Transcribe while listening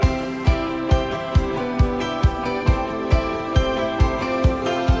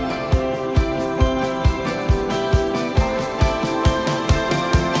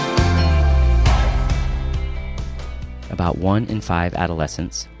1 in 5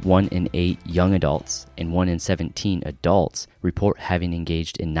 adolescents, 1 in 8 young adults, and 1 in 17 adults report having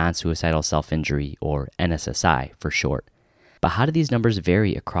engaged in non-suicidal self-injury, or NSSI for short. But how do these numbers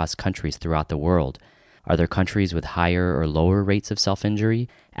vary across countries throughout the world? Are there countries with higher or lower rates of self-injury?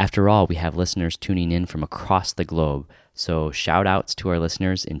 After all, we have listeners tuning in from across the globe, so shout outs to our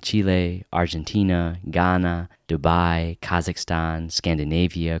listeners in Chile, Argentina, Ghana, Dubai, Kazakhstan,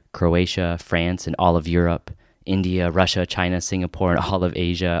 Scandinavia, Croatia, France, and all of Europe, India, Russia, China, Singapore, and all of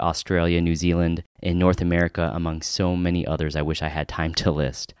Asia, Australia, New Zealand, and North America, among so many others I wish I had time to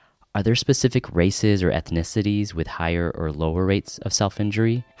list. Are there specific races or ethnicities with higher or lower rates of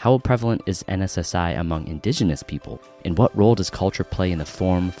self-injury? How prevalent is NSSI among indigenous people? And what role does culture play in the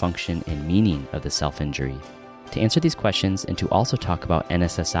form, function, and meaning of the self-injury? To answer these questions and to also talk about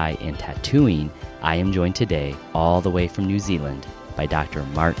NSSI and tattooing, I am joined today, all the way from New Zealand, by Dr.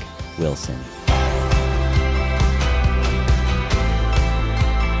 Marc Wilson.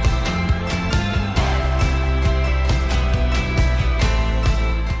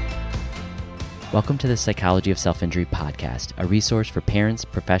 Welcome to the Psychology of Self-Injury podcast, a resource for parents,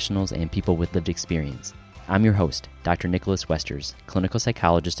 professionals, and people with lived experience. I'm your host, Dr. Nicholas Westers, clinical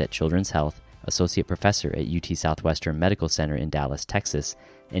psychologist at Children's Health, associate professor at UT Southwestern Medical Center in Dallas, Texas,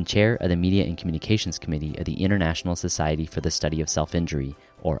 and chair of the Media and Communications Committee of the International Society for the Study of Self-Injury,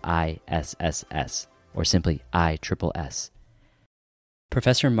 or ISSS, or simply ISSS.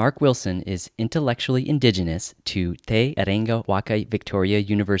 Professor Marc Wilson is intellectually indigenous to Te Arenga Waka Victoria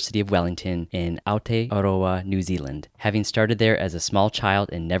University of Wellington in Aotearoa, New Zealand, having started there as a small child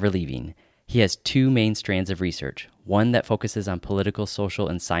and never leaving. He has two main strands of research, one that focuses on political, social,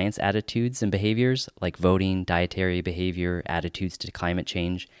 and science attitudes and behaviors, like voting, dietary behavior, attitudes to climate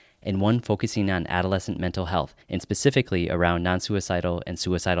change, and one focusing on adolescent mental health, and specifically around non-suicidal and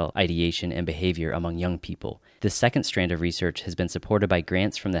suicidal ideation and behavior among young people. This second strand of research has been supported by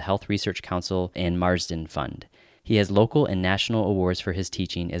grants from the Health Research Council and Marsden Fund. He has local and national awards for his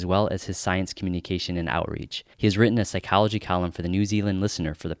teaching, as well as his science communication and outreach. He has written a psychology column for the New Zealand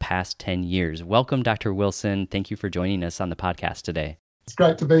Listener for the past 10 years. Welcome, Dr. Wilson. Thank you for joining us on the podcast today. It's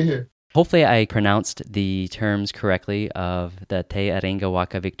great to be here. Hopefully I pronounced the terms correctly of the Te Arenga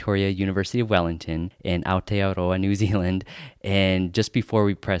Waka Victoria University of Wellington in Aotearoa, New Zealand. And just before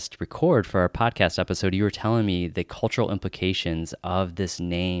we pressed record for our podcast episode, you were telling me the cultural implications of this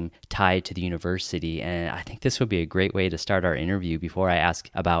name tied to the university. And I think this would be a great way to start our interview before I ask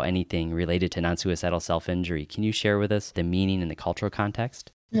about anything related to non-suicidal self-injury. Can you share with us the meaning and the cultural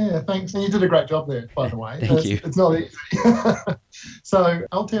context? Yeah, thanks. And you did a great job there, by the way. Thank you. It's not easy. So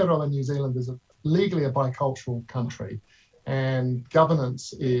Aotearoa, New Zealand is legally a bicultural country, and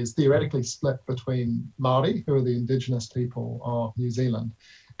governance is theoretically split between Māori, who are the indigenous people of New Zealand,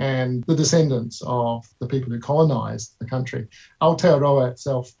 and the descendants of the people who colonised the country. Aotearoa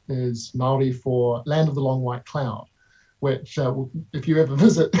itself is Māori for Land of the Long White Cloud, which, if you ever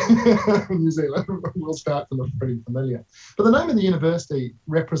visit New Zealand, will start to look pretty familiar. But the name of the university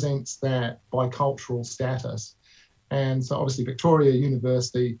represents that bicultural status. And so obviously Victoria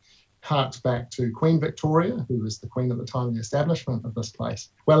University harks back to Queen Victoria, who was the queen at the time of the establishment of this place.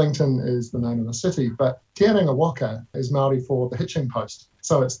 Wellington is the name of the city, but Te Arenga Waka is Māori for the hitching post.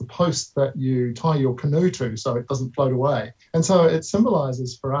 So it's the post that you tie your canoe to so it doesn't float away. And so it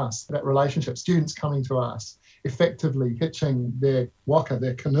symbolises for us that relationship, students coming to us, effectively hitching their waka,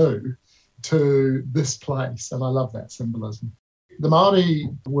 their canoe, to this place. And I love that symbolism. The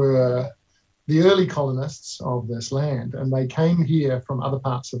Māori were the early colonists of this land, and they came here from other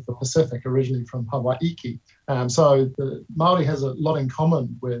parts of the Pacific, originally from Hawaii. So the Māori has a lot in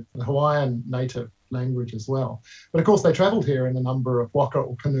common with the Hawaiian native language as well. But of course, they travelled here in a number of waka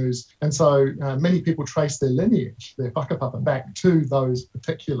or canoes, and so many people trace their lineage, their whakapapa, back to those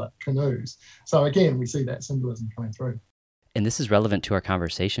particular canoes. So again, we see that symbolism coming through. And this is relevant to our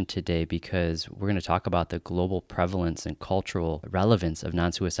conversation today because we're going to talk about the global prevalence and cultural relevance of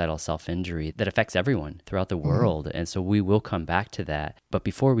non-suicidal self-injury that affects everyone throughout the world. And so we will come back to that. But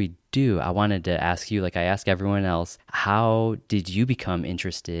before we do, I wanted to ask you, like I ask everyone else, how did you become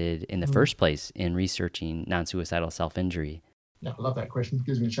interested in the first place in researching non-suicidal self-injury? Yeah, I love that question. It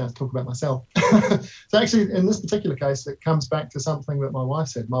gives me a chance to talk about myself. So actually, in this particular case, it comes back to something that my wife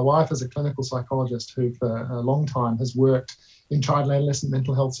said. My wife is a clinical psychologist who for a long time has worked in child and adolescent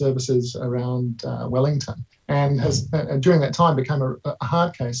mental health services around Wellington, and has during that time become a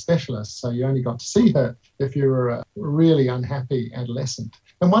hard case specialist. So you only got to see her if you were a really unhappy adolescent.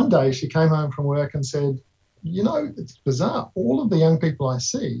 And one day she came home from work and said, it's bizarre. All of the young people I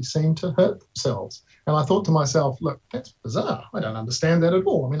see seem to hurt themselves. And I thought to myself, look, that's bizarre. I don't understand that at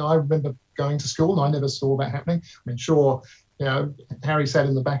all. I mean, I remember going to school and I never saw that happening. I mean, sure, Harry sat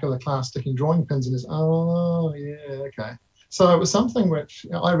in the back of the class sticking drawing pins in his, oh, yeah, okay. So it was something which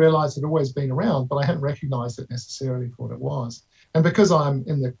I realized had always been around, but I hadn't recognized it necessarily for what it was. And because I'm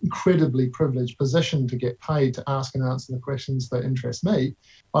in the incredibly privileged position to get paid to ask and answer the questions that interest me,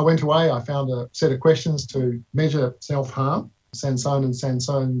 I went away, I found a set of questions to measure self-harm, Sansone and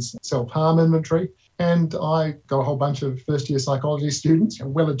Sansone's self-harm inventory. And I got a whole bunch of first-year psychology students,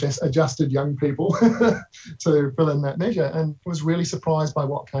 well-adjusted young people, to fill in that measure, and was really surprised by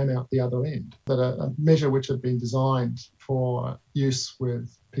what came out the other end, that a measure which had been designed for use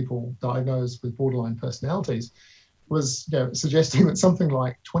with people diagnosed with borderline personalities was suggesting that something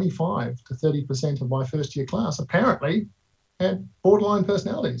like 25 to 30% of my first-year class apparently had borderline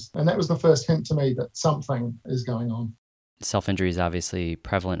personalities. And that was the first hint to me that something is going on. Self-injury is obviously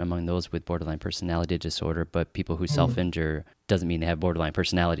prevalent among those with borderline personality disorder, but people who self-injure doesn't mean they have borderline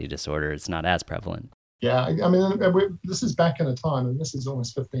personality disorder. It's not as prevalent. Yeah, I mean, this is back in a time, and this is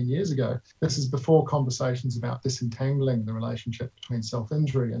almost 15 years ago. This is before conversations about disentangling the relationship between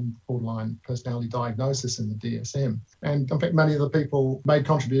self-injury and borderline personality diagnosis in the DSM. And in fact, many of the people made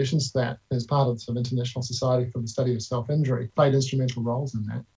contributions to that as part of the International Society for the Study of Self-Injury, played instrumental roles in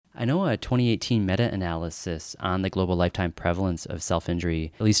that. I know a 2018 meta-analysis on the global lifetime prevalence of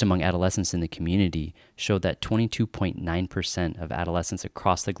self-injury, at least among adolescents in the community, showed that 22.9% of adolescents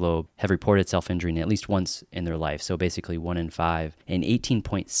across the globe have reported self-injury at least once in their life, so basically 1 in 5, and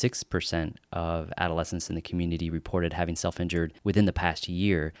 18.6% of adolescents in the community reported having self-injured within the past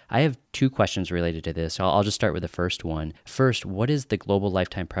year. I have 2 questions related to this, so I'll just start with the first one. First, what is the global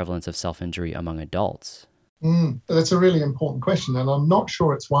lifetime prevalence of self-injury among adults? That's a really important question, and I'm not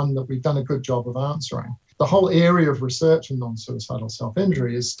sure it's one that we've done a good job of answering. The whole area of research in non-suicidal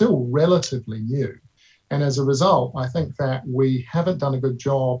self-injury is still relatively new. And as a result, I think that we haven't done a good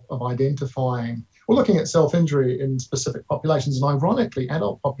job of identifying or looking at self-injury in specific populations. And ironically,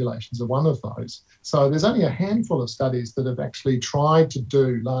 adult populations are one of those. So there's only a handful of studies that have actually tried to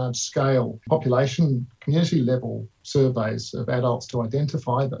do large-scale population, community-level surveys of adults to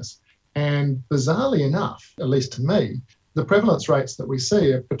identify this. And bizarrely enough, at least to me, the prevalence rates that we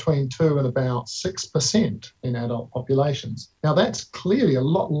see are between 2 and about 6% in adult populations. Now, that's clearly a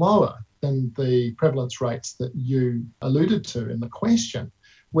lot lower than the prevalence rates that you alluded to in the question,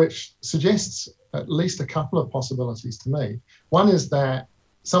 which suggests at least a couple of possibilities to me. One is that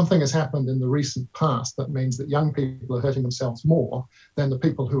something has happened in the recent past that means that young people are hurting themselves more than the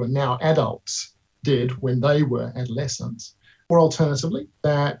people who are now adults did when they were adolescents. Or alternatively,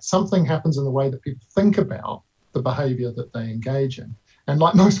 that something happens in the way that people think about the behaviour that they engage in. And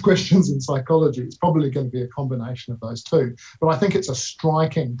like most questions in psychology, it's probably going to be a combination of those two. But I think it's a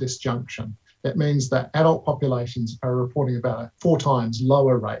striking disjunction. It means that adult populations are reporting about a 4 times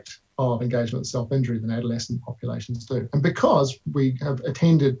lower rate of engagement with self-injury than adolescent populations do. And because we have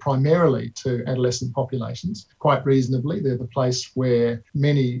attended primarily to adolescent populations, quite reasonably, they're the place where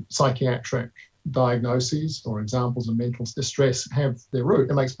many psychiatric diagnoses or examples of mental distress have their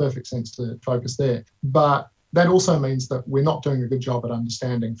root. It makes perfect sense to focus there. But that also means that we're not doing a good job at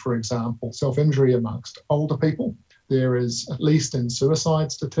understanding, for example, self-injury amongst older people. There is, at least in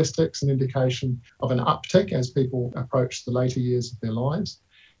suicide statistics, an indication of an uptick as people approach the later years of their lives.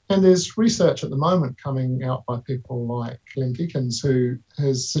 And there's research at the moment coming out by people like Glenn Keekins, who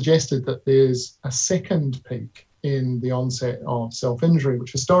has suggested that there's a second peak in the onset of self-injury,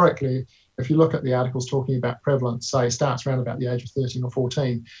 which historically, if you look at the articles talking about prevalence, say, starts around about the age of 13 or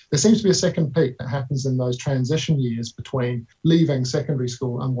 14, there seems to be a second peak that happens in those transition years between leaving secondary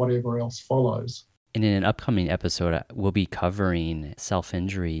school and whatever else follows. And in an upcoming episode, we'll be covering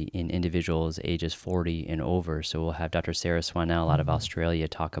self-injury in individuals ages 40 and over. So we'll have Dr. Sarah Swanell out of Australia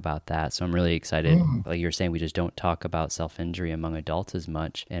talk about that. So I'm really excited. Like you're saying, we just don't talk about self-injury among adults as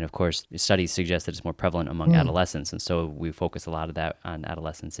much. And of course, studies suggest that it's more prevalent among adolescents. And so we focus a lot of that on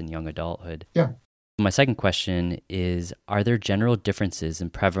adolescence and young adulthood. Yeah. My second question is, are there general differences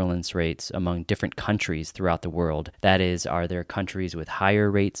in prevalence rates among different countries throughout the world? That is, are there countries with higher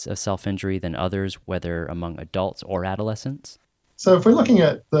rates of self-injury than others, whether among adults or adolescents? So if we're looking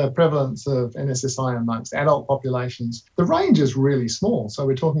at the prevalence of NSSI amongst adult populations, the range is really small. So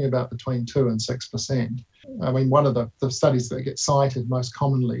we're talking about between 2 and 6%. I mean, one of the studies that gets cited most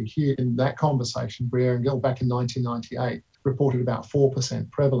commonly here in that conversation, Briere and Gill, back in 1998, reported about 4%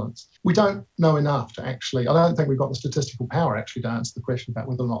 prevalence. We don't know enough to actually, I don't think we've got the statistical power actually to answer the question about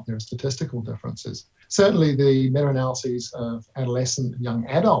whether or not there are statistical differences. Certainly the meta-analyses of adolescent and young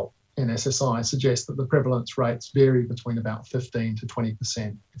adult NSSI suggests that the prevalence rates vary between about 15 to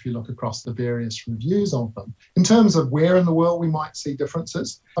 20% if you look across the various reviews of them. In terms of where in the world we might see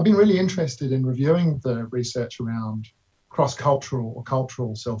differences, I've been really interested in reviewing the research around cross-cultural or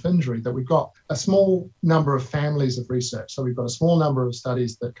cultural self-injury, that we've got a small number of families of research. So we've got a small number of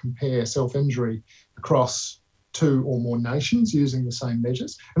studies that compare self-injury across 2 or more nations using the same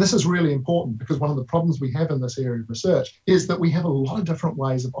measures. And this is really important because one of the problems we have in this area of research is that we have a lot of different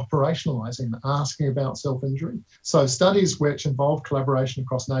ways of operationalizing and asking about self-injury. So studies which involve collaboration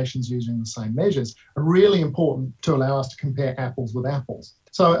across nations using the same measures are really important to allow us to compare apples with apples.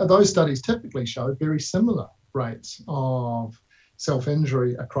 So those studies typically show very similar rates of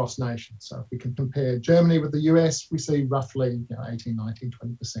self-injury across nations. So if we can compare Germany with the US, we see roughly 18, 19,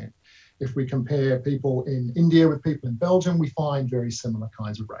 20%. If we compare people in India with people in Belgium, we find very similar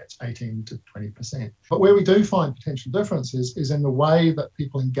kinds of rates, 18 to 20%. But where we do find potential differences is in the way that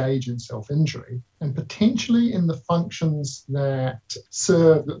people engage in self-injury and potentially in the functions that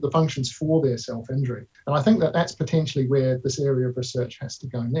serve the functions for their self-injury. And I think that that's potentially where this area of research has to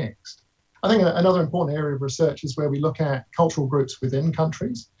go next. I think another important area of research is where we look at cultural groups within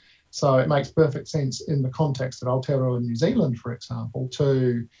countries. So it makes perfect sense in the context of Aotearoa New Zealand, for example,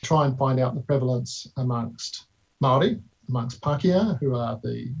 to try and find out the prevalence amongst Māori, amongst Pākehā, who are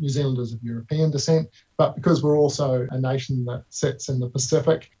the New Zealanders of European descent. But because we're also a nation that sits in the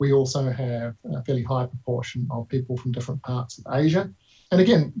Pacific, we also have a fairly high proportion of people from different parts of Asia. And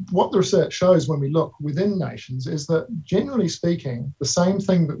again, what the research shows when we look within nations is that, generally speaking, the same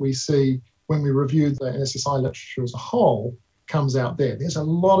thing that we see when we review the NSSI literature as a whole comes out there. There's a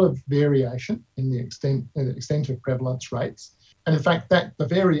lot of variation in the extent of prevalence rates. And in fact, the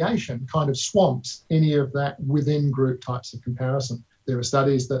variation kind of swamps any of that within group types of comparison. There are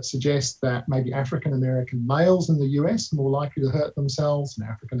studies that suggest that maybe African-American males in the US are more likely to hurt themselves than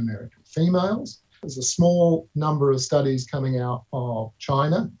African-American females. There's a small number of studies coming out of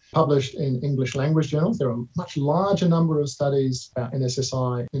China, published in English language journals. There are a much larger number of studies about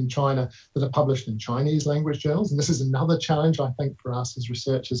NSSI in China that are published in Chinese language journals. And this is another challenge, I think, for us as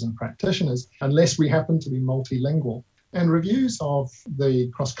researchers and practitioners, unless we happen to be multilingual. And reviews of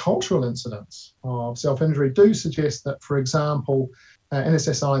the cross-cultural incidence of self-injury do suggest that, for example,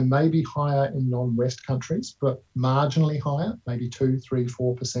 NSSI may be higher in non-West countries, but marginally higher, maybe 2, 3,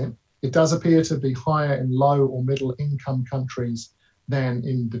 4%. It does appear to be higher in low or middle income countries than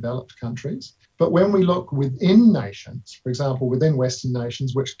in developed countries. But when we look within nations, for example, within Western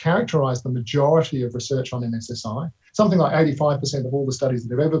nations, which characterize the majority of research on NSSI, something like 85% of all the studies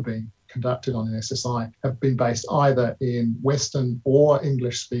that have ever been conducted on NSSI have been based either in Western or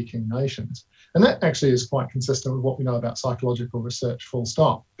English-speaking nations. And that actually is quite consistent with what we know about psychological research, full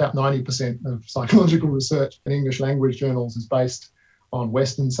stop. About 90% of psychological research in English language journals is based on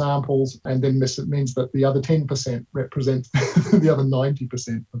Western samples, and then this means that the other 10% represents the other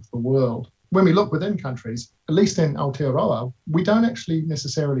 90% of the world. When we look within countries, at least in Aotearoa, we don't actually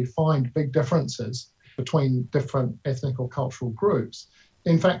necessarily find big differences between different ethnic or cultural groups.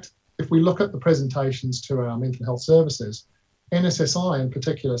 In fact, if we look at the presentations to our mental health services, NSSI in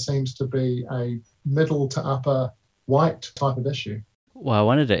particular seems to be a middle to upper white type of issue. Well, I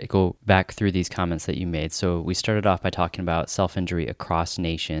wanted to go back through these comments that you made. So we started off by talking about self-injury across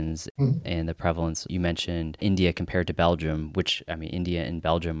nations and the prevalence. You mentioned India compared to Belgium, which, I mean, India and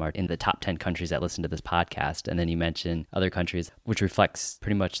Belgium are in the top 10 countries that listen to this podcast. And then you mentioned other countries, which reflects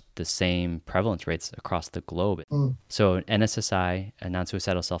pretty much the same prevalence rates across the globe. So NSSI,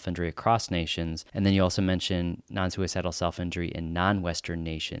 non-suicidal self-injury across nations. And then you also mentioned non-suicidal self-injury in non-Western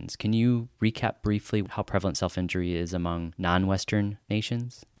nations. Can you recap briefly how prevalent self-injury is among non-Western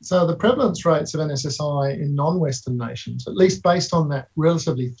nations? So the prevalence rates of NSSI in non-Western nations, at least based on that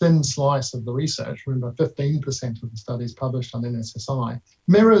relatively thin slice of the research, remember 15% of the studies published on NSSI,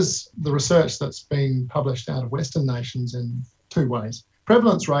 mirrors the research that's been published out of Western nations in 2 ways.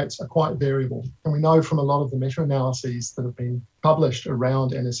 Prevalence rates are quite variable, and we know from a lot of the meta-analyses that have been published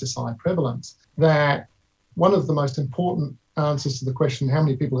around NSSI prevalence that one of the most important answers to the question, how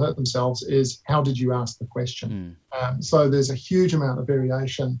many people hurt themselves, is how did you ask the question? So there's a huge amount of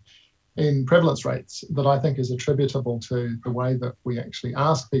variation in prevalence rates that I think is attributable to the way that we actually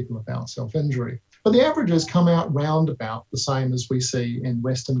ask people about self-injury. But the averages come out round about the same as we see in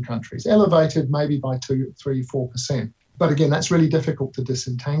Western countries, elevated maybe by 2, 3, 4%. But again, that's really difficult to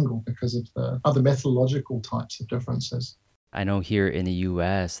disentangle because of the other methodological types of differences. I know here in the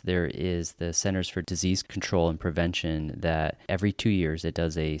U.S., there is the Centers for Disease Control and Prevention that every 2 years it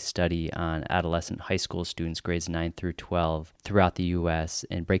does a study on adolescent high school students, grades 9 through 12, throughout the U.S.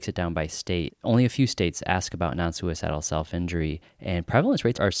 and breaks it down by state. Only a few states ask about non-suicidal self-injury, and prevalence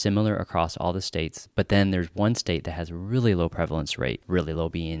rates are similar across all the states. But then there's one state that has a really low prevalence rate, really low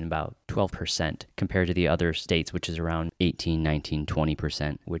being about 12% compared to the other states, which is around 18, 19,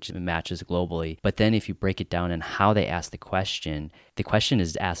 20%, which matches globally. But then if you break it down and how they ask the question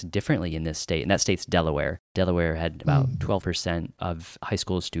is asked differently in this state, and that state's Delaware. Delaware had about 12% of high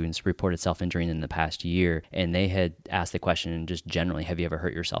school students reported self-injuring in the past year, and they had asked the question just generally, have you ever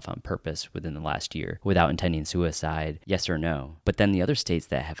hurt yourself on purpose within the last year without intending suicide, yes or no? But then the other states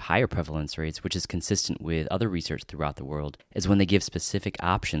that have higher prevalence rates, which is consistent with other research throughout the world, is when they give specific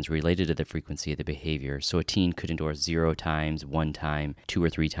options related to the frequency of the behavior. So a teen could endorse 0 times, 1 time, 2 or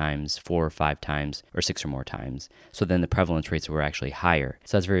 3 times, 4 or 5 times, or 6 or more times. So then the prevalence rates were actually higher.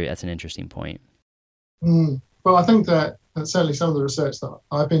 So that's an interesting point. Well, I think that certainly some of the research that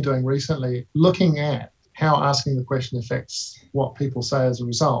I've been doing recently, looking at how asking the question affects what people say as a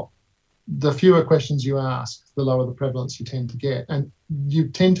result, the fewer questions you ask, the lower the prevalence you tend to get. And you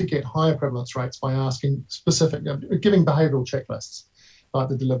tend to get higher prevalence rates by asking giving behavioural checklists, like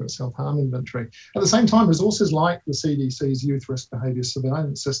the deliberate self-harm inventory. At the same time, resources like the CDC's Youth Risk Behaviour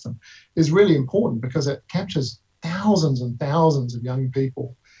Surveillance System is really important because it captures thousands and thousands of young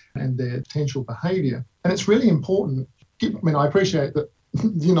people and their potential behaviour. And it's really important. I appreciate that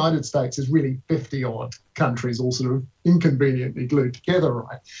the United States is really 50-odd countries all sort of inconveniently glued together,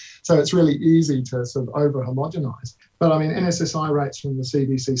 right? So it's really easy to sort of over-homogenise. But NSSI rates from the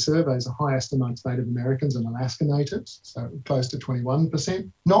CDC surveys are highest amongst Native Americans and Alaska Natives, so close to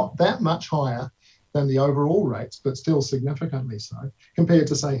 21%. Not that much higher than the overall rates, but still significantly so, compared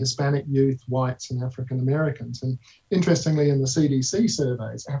to, say, Hispanic youth, whites, and African Americans. And interestingly, in the CDC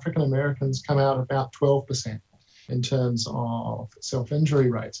surveys, African Americans come out about 12% in terms of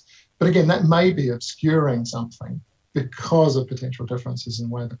self-injury rates. But again, that may be obscuring something because of potential differences in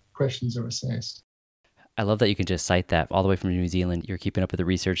the way the questions are assessed. I love that you can just cite that all the way from New Zealand. You're keeping up with the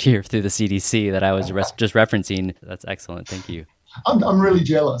research here through the CDC that I was just referencing. That's excellent. Thank you. I'm really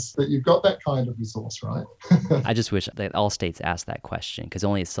jealous that you've got that kind of resource, right? I just wish that all states asked that question because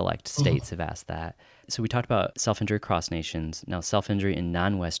only select states have asked that. So we talked about self-injury across nations. Now, self-injury in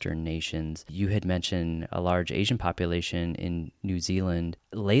non-Western nations. You had mentioned a large Asian population in New Zealand.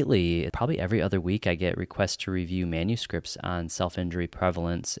 Lately, probably every other week, I get requests to review manuscripts on self-injury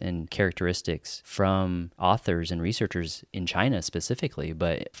prevalence and characteristics from authors and researchers in China specifically,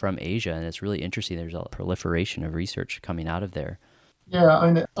 but from Asia. And it's really interesting. There's a proliferation of research coming out of there.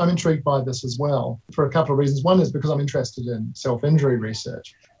 Yeah, I'm intrigued by this as well for a couple of reasons. One is because I'm interested in self-injury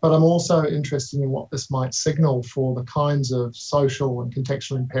research, but I'm also interested in what this might signal for the kinds of social and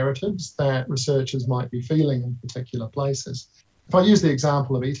contextual imperatives that researchers might be feeling in particular places. If I use the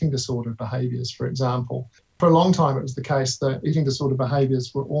example of eating disordered behaviours, for example, for a long time it was the case that eating disordered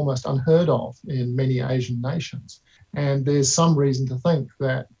behaviours were almost unheard of in many Asian nations. And there's some reason to think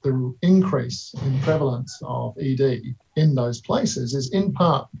that the increase in prevalence of ED in those places is in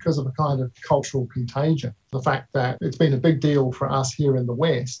part because of a kind of cultural contagion. The fact that it's been a big deal for us here in the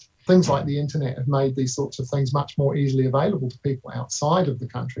West. Things like the internet have made these sorts of things much more easily available to people outside of the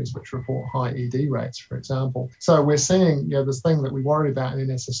countries which report high ED rates, for example. So we're seeing, this thing that we worry about in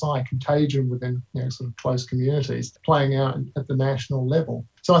NSSI, contagion within, sort of close communities, playing out at the national level.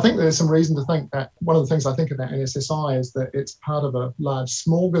 So I think there's some reason to think that one of the things I think about NSSI is that it's part of a large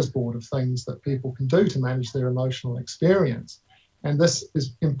smorgasbord of things that people can do to manage their emotional experience. And this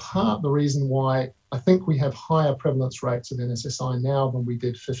is in part the reason why I think we have higher prevalence rates of NSSI now than we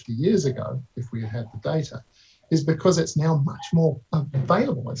did 50 years ago, if we had the data, is because it's now much more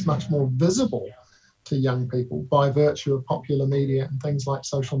available. It's much more visible to young people by virtue of popular media and things like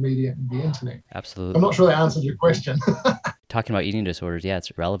social media and the internet. Absolutely. I'm not sure that answered your question. Talking about eating disorders, yeah,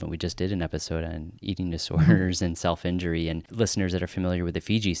 it's relevant. We just did an episode on eating disorders and self-injury, and listeners that are familiar with the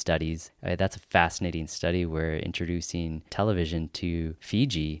Fiji studies, that's a fascinating study where introducing television to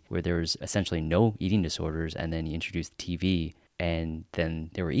Fiji, where there was essentially no eating disorders, and then you introduced TV, and then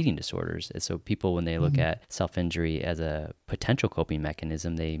there were eating disorders. And so people, when they look at self-injury as a potential coping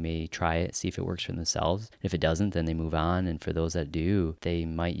mechanism, they may try it, see if it works for themselves. If it doesn't, then they move on. And for those that do, they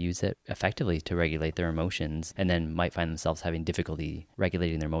might use it effectively to regulate their emotions, and then might find themselves having difficulty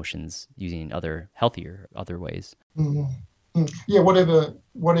regulating their emotions using other ways. Yeah,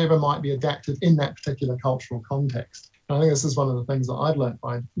 whatever might be adapted in that particular cultural context. And I think this is one of the things that I've learned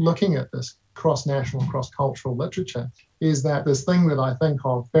by looking at this cross-national, cross-cultural literature, is that this thing that I think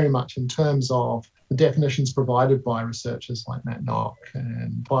of very much in terms of the definitions provided by researchers like Matt Nock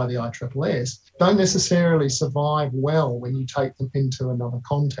and by the ISSS don't necessarily survive well when you take them into another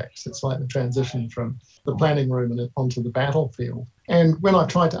context. It's like the transition from the planning room and onto the battlefield. And when I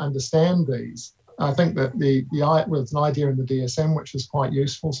tried to understand these, I think that there's an idea in the DSM which is quite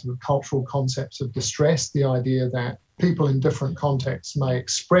useful, sort of cultural concepts of distress, the idea that people in different contexts may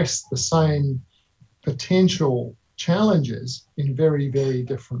express the same potential challenges in very, very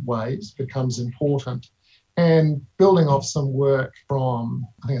different ways becomes important. And building off some work from,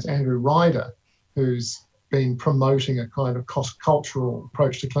 I think it's Andrew Ryder, who's been promoting a kind of cross-cultural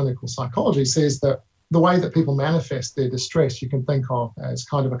approach to clinical psychology, says that the way that people manifest their distress you can think of as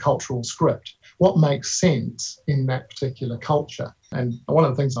kind of a cultural script. What makes sense in that particular culture? And one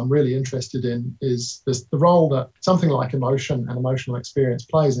of the things I'm really interested in is the role that something like emotion and emotional experience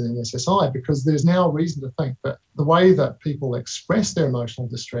plays in NSSI, because there's now reason to think that the way that people express their emotional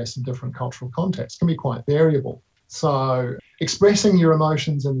distress in different cultural contexts can be quite variable. So expressing your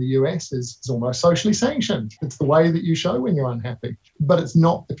emotions in the US is almost socially sanctioned. It's the way that you show when you're unhappy, but it's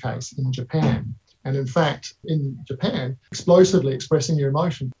not the case in Japan. And in fact, in Japan, explosively expressing your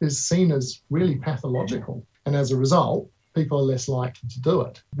emotion is seen as really pathological. And as a result, people are less likely to do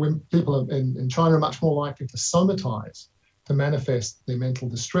it. When people in China are much more likely to somatize, to manifest their mental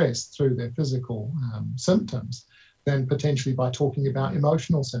distress through their physical symptoms than potentially by talking about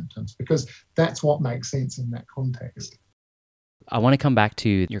emotional symptoms, because that's what makes sense in that context. I want to come back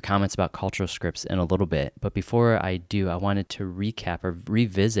to your comments about cultural scripts in a little bit, but before I do, I wanted to recap or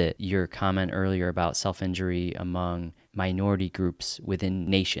revisit your comment earlier about self-injury among minority groups within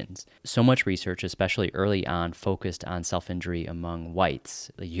nations. So much research, especially early on, focused on self-injury among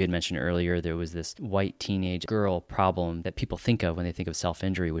whites. Like you had mentioned earlier, there was this white teenage girl problem that people think of when they think of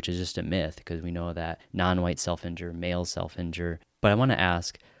self-injury, which is just a myth because we know that non-white self-injure, males self-injure. But I want to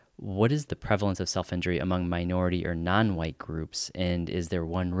ask, what is the prevalence of self-injury among minority or non-white groups? And is there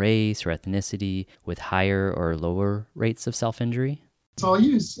one race or ethnicity with higher or lower rates of self-injury? So I'll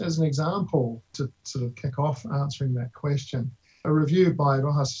use as an example to sort of kick off answering that question, a review by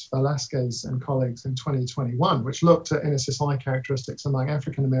Rojas Velasquez and colleagues in 2021, which looked at NSSI characteristics among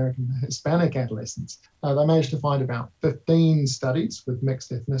African-American and Hispanic adolescents. They managed to find about 15 studies with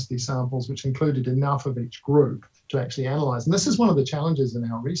mixed ethnicity samples, which included enough of each group to actually analyze. And this is one of the challenges in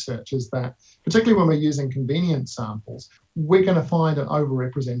our research, is that particularly when we're using convenience samples, we're going to find an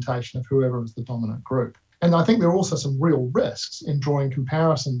overrepresentation of whoever is the dominant group. And I think there are also some real risks in drawing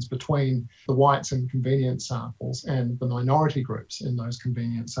comparisons between the whites in convenience samples and the minority groups in those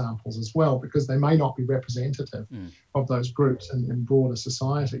convenience samples as well, because they may not be representative of those groups in broader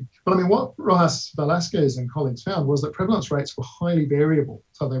society. But I mean, what Rojas Velasquez and colleagues found was that prevalence rates were highly variable.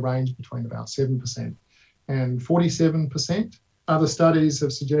 So they range between about 7% and 47%. Other studies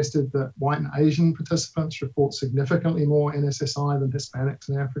have suggested that white and Asian participants report significantly more NSSI than Hispanics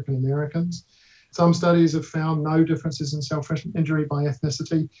and African Americans. Some studies have found no differences in self-injury by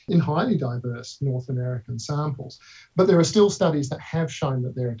ethnicity in highly diverse North American samples. But there are still studies that have shown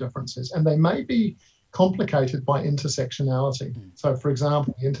that there are differences, and they may be complicated by intersectionality. So, for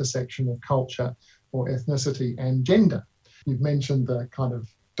example, the intersection of culture or ethnicity and gender. You've mentioned the kind of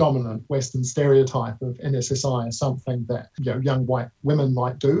dominant Western stereotype of NSSI as something that young white women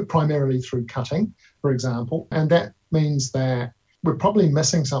might do, primarily through cutting, for example. And that means that we're probably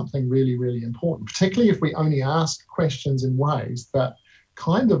missing something really, really important, particularly if we only ask questions in ways that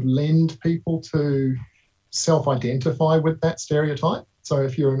kind of lend people to self-identify with that stereotype. So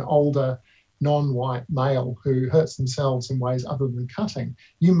if you're an older, non-white male who hurts themselves in ways other than cutting,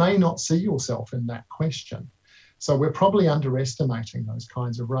 you may not see yourself in that question. So we're probably underestimating those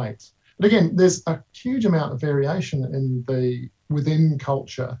kinds of rates. But again, there's a huge amount of variation in the within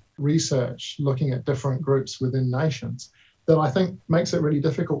culture research looking at different groups within nations that I think makes it really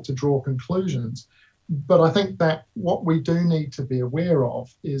difficult to draw conclusions. But I think that what we do need to be aware of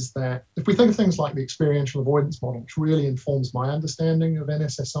is that if we think of things like the experiential avoidance model, which really informs my understanding of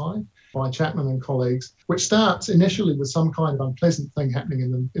NSSI by Chapman and colleagues, which starts initially with some kind of unpleasant thing happening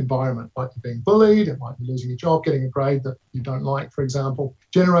in the environment, like you're being bullied, it might be losing a job, getting a grade that you don't like, for example,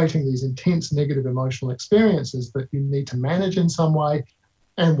 generating these intense negative emotional experiences that you need to manage in some way.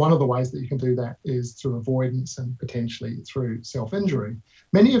 And one of the ways that you can do that is through avoidance and potentially through self-injury.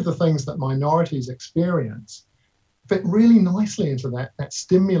 Many of the things that minorities experience fit really nicely into that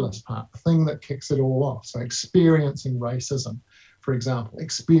stimulus part, the thing that kicks it all off. So experiencing racism, for example,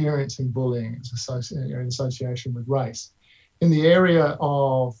 experiencing bullying in association with race. In the area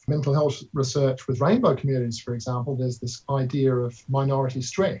of mental health research with rainbow communities, for example, there's this idea of minority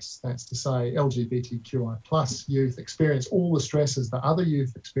stress. That's to say LGBTQI plus youth experience all the stresses that other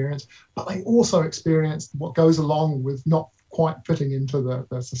youth experience, but they also experience what goes along with not quite fitting into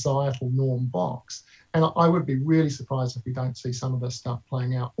the societal norm box. And I would be really surprised if we don't see some of this stuff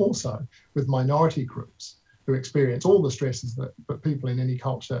playing out also with minority groups who experience all the stresses that people in any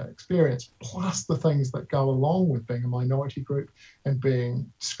culture experience, plus the things that go along with being a minority group and being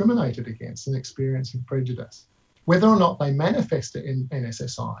discriminated against and experiencing prejudice. Whether or not they manifest it in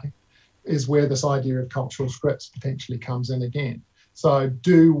NSSI is where this idea of cultural scripts potentially comes in again. So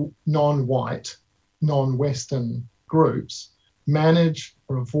do non-white, non-Western groups manage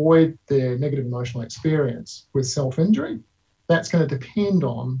or avoid their negative emotional experience with self-injury? That's going to depend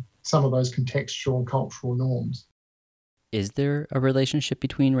on some of those contextual and cultural norms. Is there a relationship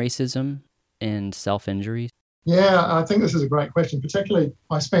between racism and self-injury? Yeah, I think this is a great question. Particularly,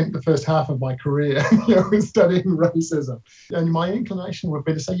 I spent the first half of my career studying racism. And my inclination would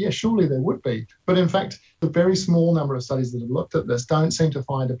be to say, yeah, surely there would be. But in fact, the very small number of studies that have looked at this don't seem to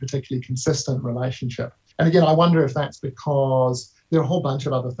find a particularly consistent relationship. And again, I wonder if that's because there are a whole bunch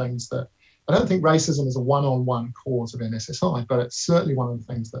of other things that I don't think racism is a one-on-one cause of NSSI, but it's certainly one of the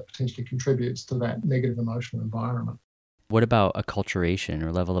things that potentially contributes to that negative emotional environment. What about acculturation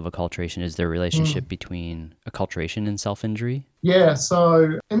or level of acculturation? Is there a relationship between acculturation and self-injury? Yeah,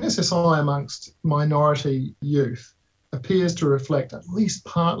 so NSSI amongst minority youth appears to reflect at least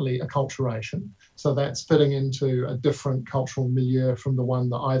partly acculturation. So that's fitting into a different cultural milieu from the one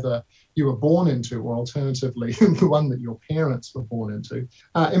that either you were born into or alternatively the one that your parents were born into.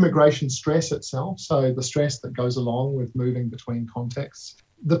 Immigration stress itself, so the stress that goes along with moving between contexts.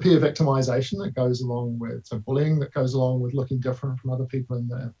 The peer victimization that goes along with, so bullying that goes along with looking different from other people in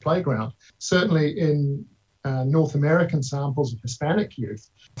the playground. Certainly in North American samples of Hispanic youth,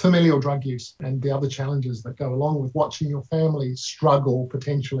 familial drug use and the other challenges that go along with watching your family struggle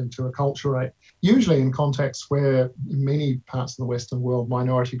potentially to acculturate, usually in contexts where in many parts of the Western world,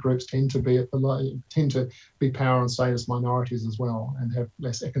 minority groups tend to be power and status minorities as well and have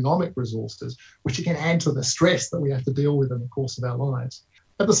less economic resources, which again add to the stress that we have to deal with in the course of our lives.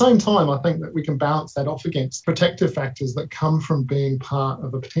 At the same time, I think that we can balance that off against protective factors that come from being part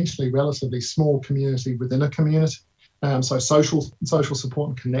of a potentially relatively small community within a community. So social support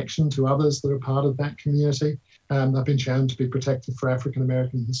and connection to others that are part of that community. They've been shown to be protective for African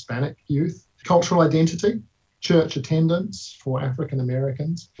American and Hispanic youth. Cultural identity, church attendance for African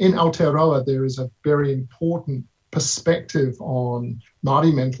Americans. In Aotearoa, there is a very important perspective on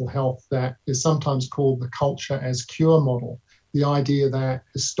Māori mental health that is sometimes called the culture as cure model. The idea that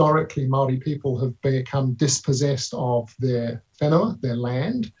historically Māori people have become dispossessed of their whenua, their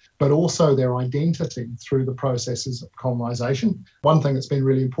land, but also their identity through the processes of colonisation. One thing that's been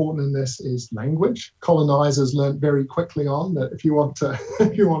really important in this is language. Colonisers learnt very quickly on that if you want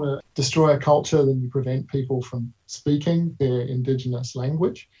to destroy a culture, then you prevent people from speaking their Indigenous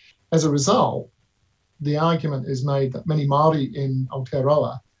language. As a result, the argument is made that many Māori in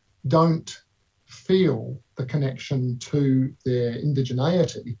Aotearoa don't feel the connection to their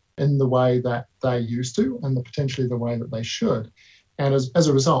indigeneity in the way that they used to and potentially the way that they should. And as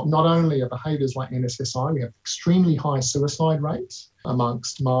a result, not only are behaviours like NSSI, we have extremely high suicide rates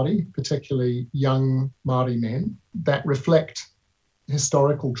amongst Māori, particularly young Māori men, that reflect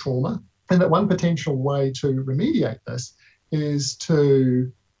historical trauma. And that one potential way to remediate this is to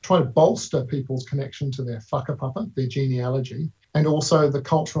try to bolster people's connection to their whakapapa, their genealogy, and also the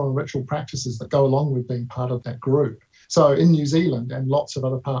cultural and ritual practices that go along with being part of that group. So in New Zealand and lots of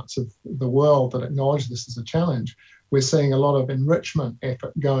other parts of the world that acknowledge this as a challenge, we're seeing a lot of enrichment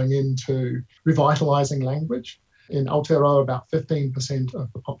effort going into revitalising language. In Aotearoa, about 15%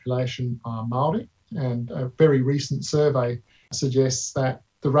 of the population are Māori, and a very recent survey suggests that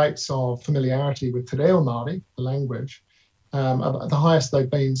the rates of familiarity with Te Reo Māori, the language, are the highest they've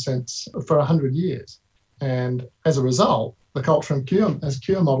been for 100 years. And as a result, the culture and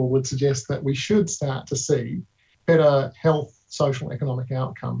cure model would suggest that we should start to see better health, social, economic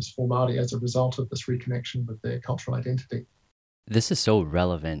outcomes for Māori as a result of this reconnection with their cultural identity. This is so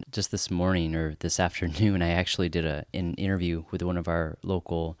relevant. Just this morning or this afternoon, I actually did an interview with one of our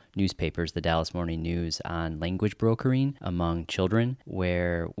local newspapers, the Dallas Morning News, on language brokering among children,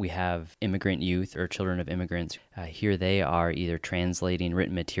 where we have immigrant youth or children of immigrants. Here they are either translating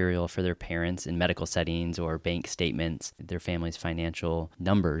written material for their parents in medical settings or bank statements, their family's financial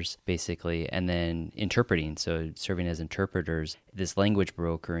numbers, basically, and then interpreting, so serving as interpreters, this language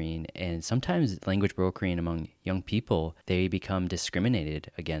brokering. And sometimes language brokering among young people, they become become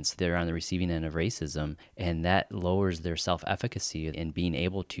discriminated against. They're on the receiving end of racism, and that lowers their self-efficacy in being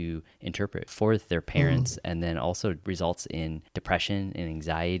able to interpret for their parents, and then also results in depression and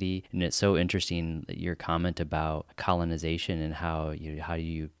anxiety. And it's so interesting, your comment about colonization and how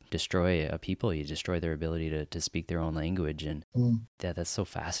you destroy a people, you destroy their ability to speak their own language. And that's so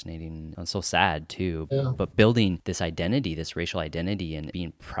fascinating and so sad too. Yeah. But building this identity, this racial identity, and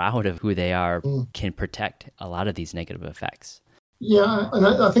being proud of who they are can protect a lot of these negative effects. Yeah, and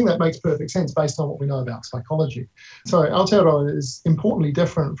I think that makes perfect sense based on what we know about psychology. So Aotearoa is importantly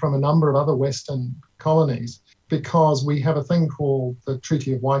different from a number of other Western colonies because we have a thing called the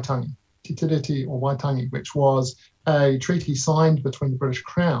Treaty of Waitangi, Te Tiriti or Waitangi, which was a treaty signed between the British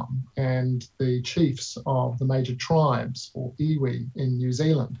Crown and the chiefs of the major tribes, or iwi, in New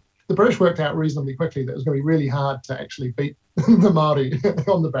Zealand. The British worked out reasonably quickly that it was going to be really hard to actually beat the Māori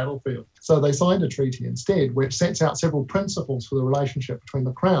on the battlefield. So they signed a treaty instead, which sets out several principles for the relationship between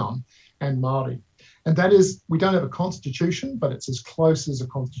the Crown and Māori. And that is, we don't have a constitution, but it's as close as a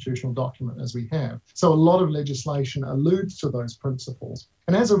constitutional document as we have. So a lot of legislation alludes to those principles.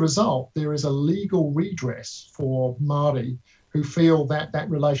 And as a result, there is a legal redress for Māori who feel that that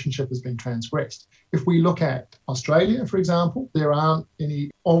relationship has been transgressed. If we look at Australia, for example, there aren't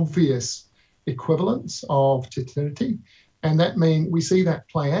any obvious equivalents of Te Tiriti. And that means we see that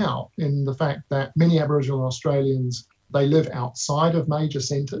play out in the fact that many Aboriginal Australians, they live outside of major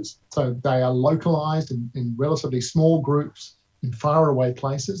centres. So they are localised in relatively small groups in faraway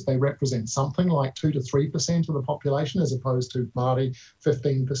places. They represent something like 2 to 3% of the population, as opposed to Māori,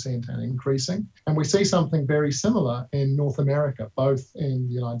 15% and increasing. And we see something very similar in North America, both in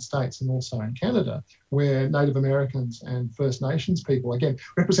the United States and also in Canada, where Native Americans and First Nations people, again,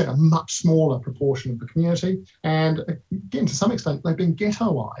 represent a much smaller proportion of the community. And again, to some extent, they've been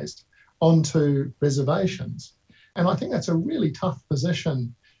ghettoised onto reservations. And I think that's a really tough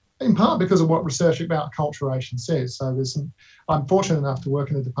position, in part because of what research about acculturation says. So I'm fortunate enough to work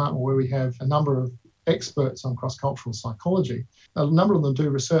in a department where we have a number of experts on cross-cultural psychology. A number of them do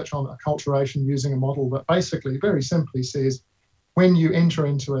research on acculturation using a model that basically very simply says, when you enter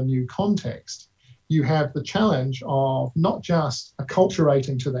into a new context, you have the challenge of not just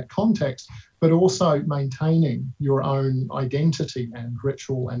acculturating to that context, but also maintaining your own identity and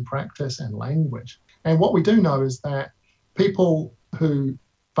ritual and practice and language. And what we do know is that people who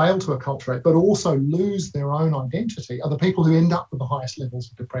fail to acculturate, but also lose their own identity, are the people who end up with the highest levels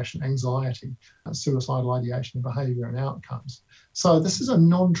of depression, anxiety, suicidal ideation, behaviour and outcomes. So this is a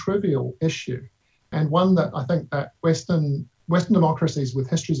non-trivial issue, and one that I think that Western democracies with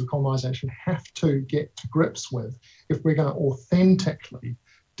histories of colonisation have to get to grips with if we're going to authentically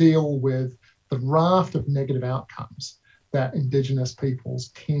deal with the raft of negative outcomes that Indigenous peoples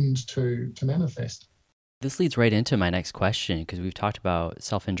tend to manifest. This leads right into my next question, because we've talked about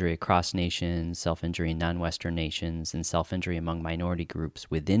self-injury across nations, self-injury in non-Western nations, and self-injury among minority groups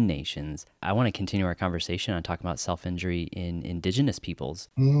within nations. I want to continue our conversation on talking about self-injury in Indigenous peoples.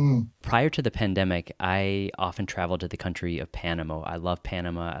 Prior to the pandemic, I often traveled to the country of Panama. I love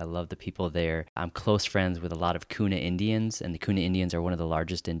Panama. I love the people there. I'm close friends with a lot of Kuna Indians, and the Kuna Indians are one of the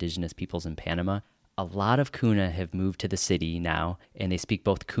largest Indigenous peoples in Panama. A lot of Kuna have moved to the city now, and they speak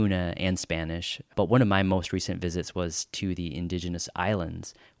both Kuna and Spanish. But one of my most recent visits was to the Indigenous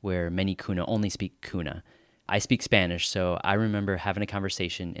islands, where many Kuna only speak Kuna. I speak Spanish, so I remember having a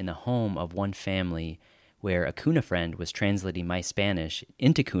conversation in the home of one family where a Kuna friend was translating my Spanish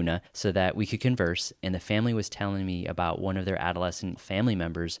into Kuna so that we could converse, and the family was telling me about one of their adolescent family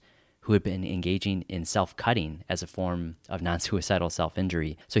members who had been engaging in self-cutting as a form of non-suicidal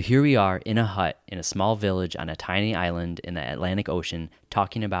self-injury. So here we are in a hut in a small village on a tiny island in the Atlantic Ocean,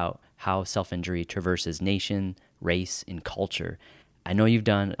 talking about how self-injury traverses nation, race, and culture. I know you've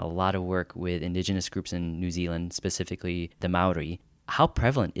done a lot of work with Indigenous groups in New Zealand, specifically the Maori. How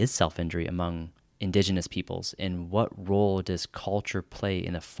prevalent is self-injury among Indigenous peoples, and what role does culture play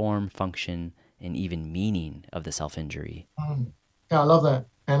in the form, function, and even meaning of the self-injury? Yeah, I love that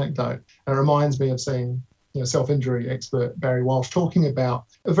anecdote. It reminds me of seeing self-injury expert Barry Walsh talking about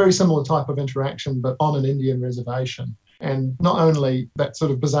a very similar type of interaction, but on an Indian reservation. And not only that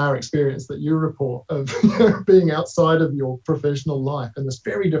sort of bizarre experience that you report of being outside of your professional life in this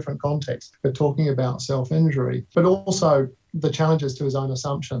very different context, but talking about self-injury, but also the challenges to his own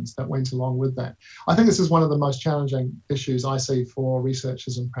assumptions that went along with that. I think this is one of the most challenging issues I see for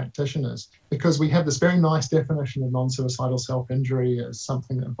researchers and practitioners, because we have this very nice definition of non-suicidal self-injury as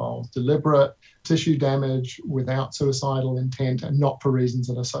something that involves deliberate tissue damage without suicidal intent and not for reasons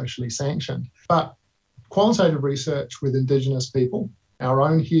that are socially sanctioned. But qualitative research with Indigenous people our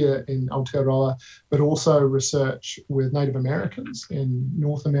own here in Aotearoa, but also research with Native Americans in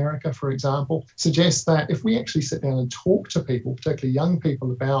North America, for example, suggests that if we actually sit down and talk to people, particularly young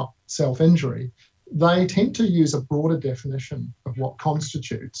people, about self-injury, they tend to use a broader definition of what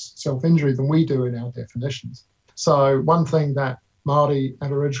constitutes self-injury than we do in our definitions. So one thing that Māori,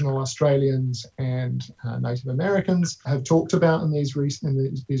 Aboriginal Australians and Native Americans have talked about in these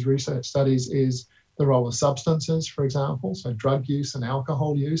research studies is the role of substances, for example. So drug use and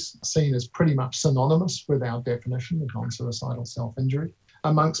alcohol use seen as pretty much synonymous with our definition of non-suicidal self-injury.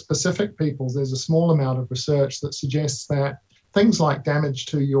 Amongst Pacific peoples, there's a small amount of research that suggests that things like damage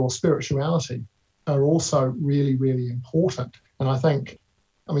to your spirituality are also really, really important. And I think,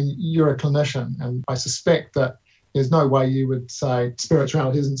 you're a clinician, and I suspect that there's no way you would say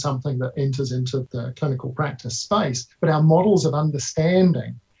spirituality isn't something that enters into the clinical practice space, but our models of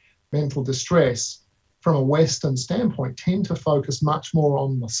understanding mental distress from a Western standpoint tend to focus much more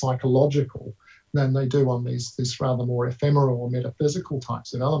on the psychological than they do on these rather more ephemeral or metaphysical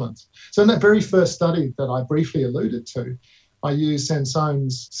types of elements. So in that very first study that I briefly alluded to, I used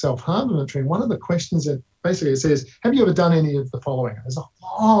Sansone's self-harm inventory. And one of the questions that basically it says, have you ever done any of the following? And there's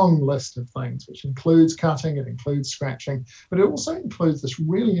a long list of things, which includes cutting, it includes scratching, but it also includes this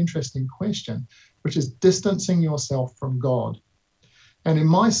really interesting question, which is distancing yourself from God. And in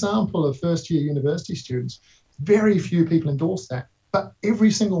my sample of first-year university students, very few people endorsed that, but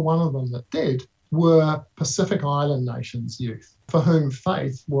every single one of them that did were Pacific Island nations youth, for whom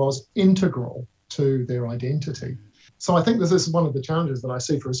faith was integral to their identity. So I think this is one of the challenges that I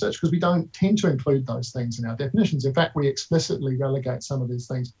see for research, because we don't tend to include those things in our definitions. In fact, we explicitly relegate some of these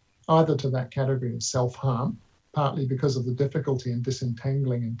things either to that category of self-harm, partly because of the difficulty in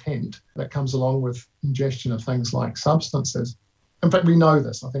disentangling intent that comes along with ingestion of things like substances. In fact, we know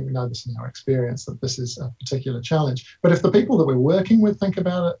this. I think we know this in our experience, that this is a particular challenge. But if the people that we're working with think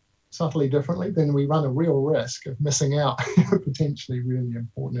about it subtly differently, then we run a real risk of missing out potentially really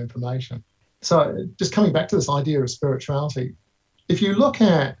important information. So just coming back to this idea of spirituality, if you look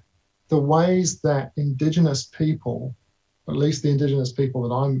at the ways that Indigenous people, at least the Indigenous people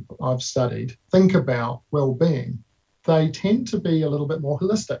that I've studied, think about well-being, they tend to be a little bit more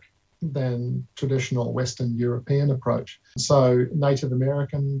holistic than traditional Western European approach. So Native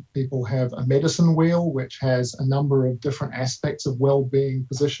American people have a medicine wheel, which has a number of different aspects of well-being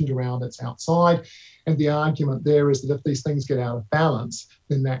positioned around its outside. And the argument there is that if these things get out of balance,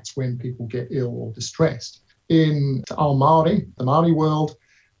 then that's when people get ill or distressed. In Ao Māori, the Māori world,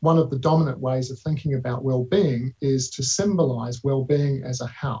 one of the dominant ways of thinking about well-being is to symbolize well-being as a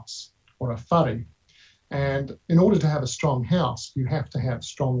house or a whare. And in order to have a strong house, you have to have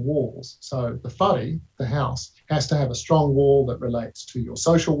strong walls. So the whare, the house, has to have a strong wall that relates to your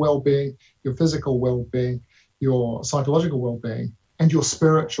social well-being, your physical well-being, your psychological well-being, and your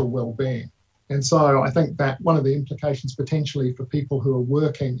spiritual well-being. And so I think that one of the implications potentially for people who are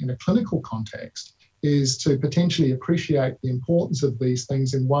working in a clinical context is to potentially appreciate the importance of these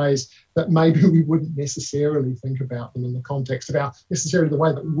things in ways that maybe we wouldn't necessarily think about them in the context of necessarily the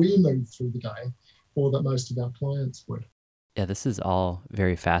way that we move through the day, or that most of our clients would. Yeah, this is all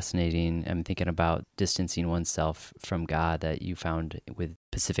very fascinating. I'm thinking about distancing oneself from God that you found with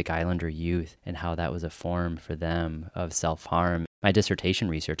Pacific Islander youth and how that was a form for them of self-harm. My dissertation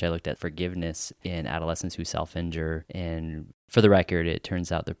research, I looked at forgiveness in adolescents who self-injure. And for the record, it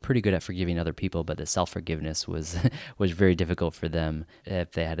turns out they're pretty good at forgiving other people, but the self-forgiveness was very difficult for them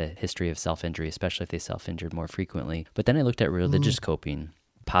if they had a history of self-injury, especially if they self-injured more frequently. But then I looked at religious coping.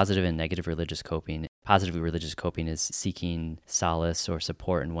 Positive and negative religious coping. Positive religious coping is seeking solace or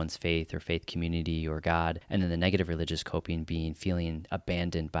support in one's faith or faith community or God. And then the negative religious coping being feeling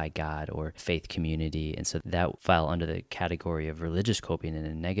abandoned by God or faith community. And so that fell under the category of religious coping in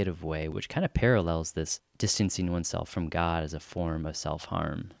a negative way, which kind of parallels this distancing oneself from God as a form of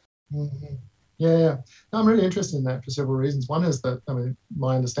self-harm. Mm-hmm. Yeah. No, I'm really interested in that for several reasons. One is that,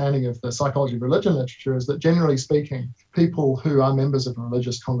 my understanding of the psychology of religion literature is that generally speaking, people who are members of a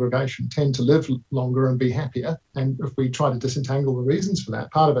religious congregation tend to live longer and be happier. And if we try to disentangle the reasons for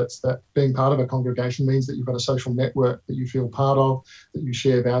that, part of it's that being part of a congregation means that you've got a social network that you feel part of, that you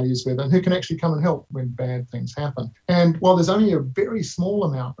share values with, and who can actually come and help when bad things happen. And while there's only a very small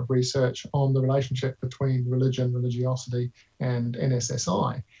amount of research on the relationship between religion, religiosity, and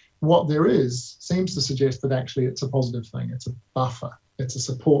NSSI, what there is seems to suggest that actually it's a positive thing. It's a buffer. It's a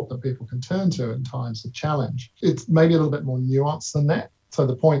support that people can turn to in times of challenge. It's maybe a little bit more nuanced than that. So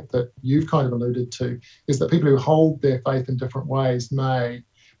the point that you've kind of alluded to is that people who hold their faith in different ways may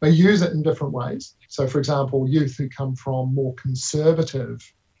use it in different ways. So, for example, youth who come from more conservative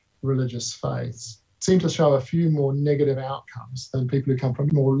religious faiths seem to show a few more negative outcomes than people who come from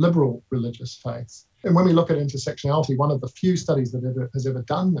more liberal religious faiths. And when we look at intersectionality, one of the few studies that has ever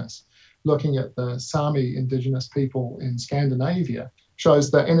done this, looking at the Sami indigenous people in Scandinavia,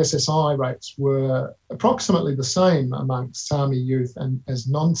 shows that NSSI rates were approximately the same amongst Sami youth and as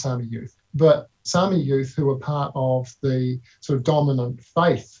non-Sami youth. But Sami youth who were part of the sort of dominant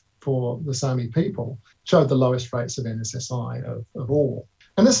faith for the Sami people showed the lowest rates of NSSI of all.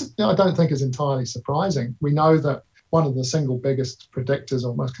 And this, I don't think, is entirely surprising. We know that one of the single biggest predictors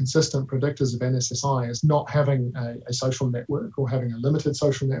or most consistent predictors of NSSI is not having a social network or having a limited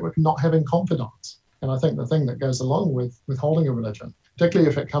social network, not having confidants. And I think the thing that goes along with holding a religion, particularly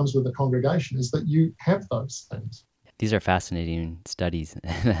if it comes with a congregation, is that you have those things. These are fascinating studies.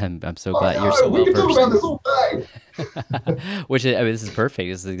 I'm so glad you're so well versed. We can talk about this all day. Which this is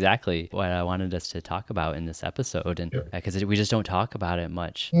perfect. This is exactly what I wanted us to talk about in this episode, and because we just don't talk about it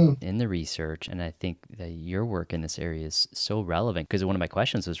much in the research. And I think that your work in this area is so relevant, because one of my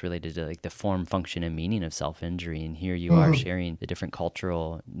questions was related to like the form, function, and meaning of self-injury. And here you are sharing the different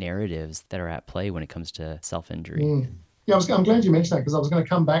cultural narratives that are at play when it comes to self-injury. Yeah, I'm glad you mentioned that, because I was going to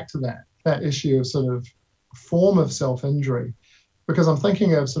come back to that issue of sort of form of self-injury, because I'm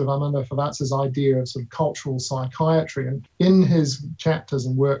thinking of sort of Armando Favatz's idea of sort of cultural psychiatry. And in his chapters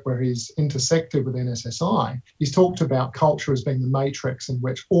and work where he's intersected with NSSI, he's talked about culture as being the matrix in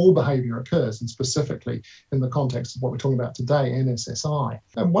which all behavior occurs, and specifically in the context of what we're talking about today, NSSI.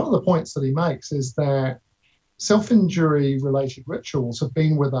 And one of the points that he makes is that self-injury related rituals have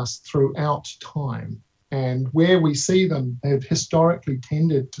been with us throughout time. And where we see them, they have historically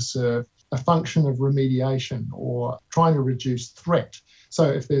tended to serve a function of remediation or trying to reduce threat. So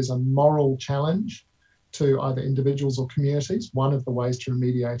if there's a moral challenge to either individuals or communities, one of the ways to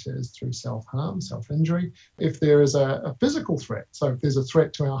remediate it is through self-harm, self-injury. If there is a physical threat, so if there's a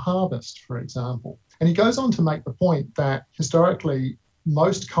threat to our harvest, for example. And he goes on to make the point that historically,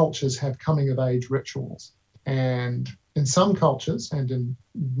 most cultures have coming-of-age rituals. And in some cultures and in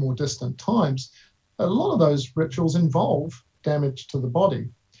more distant times, a lot of those rituals involve damage to the body.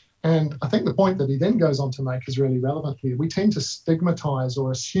 And I think the point that he then goes on to make is really relevant here. We tend to stigmatize or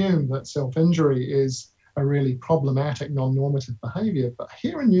assume that self-injury is a really problematic, non-normative behavior. But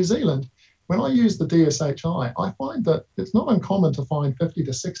here in New Zealand, when I use the DSHI, I find that it's not uncommon to find 50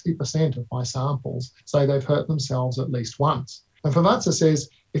 to 60% of my samples say they've hurt themselves at least once. And Favatsa says,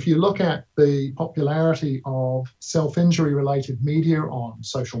 if you look at the popularity of self-injury related media on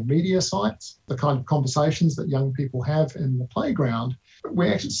social media sites, the kind of conversations that young people have in the playground,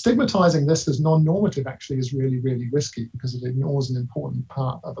 we're actually stigmatizing this as non-normative actually is really, really risky, because it ignores an important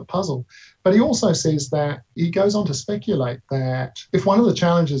part of the puzzle. But he also says that he goes on to speculate that if one of the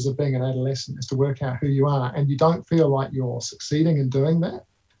challenges of being an adolescent is to work out who you are and you don't feel like you're succeeding in doing that,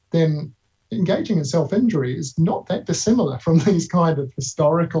 then engaging in self-injury is not that dissimilar from these kind of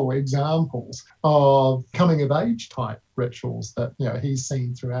historical examples of coming-of-age type rituals that he's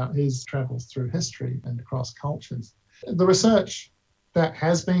seen throughout his travels through history and across cultures. The research that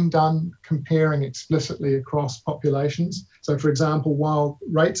has been done comparing explicitly across populations. So, for example, while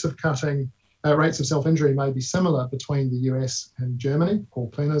rates of self-injury may be similar between the US and Germany, Paul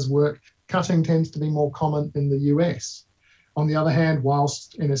Plenner's work, cutting tends to be more common in the US. On the other hand,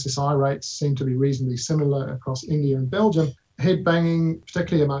 whilst NSSI rates seem to be reasonably similar across India and Belgium, headbanging,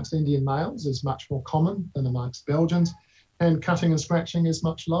 particularly amongst Indian males, is much more common than amongst Belgians, and cutting and scratching is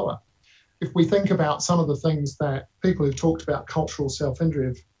much lower. If we think about some of the things that people who've talked about cultural self-injury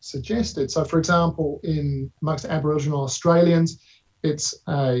have suggested, so for example, amongst Aboriginal Australians, it's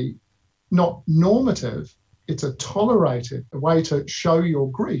not normative, it's a tolerated. A way to show your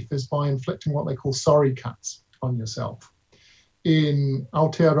grief is by inflicting what they call sorry cuts on yourself. In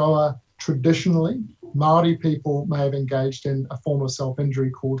Aotearoa, traditionally, Māori people may have engaged in a form of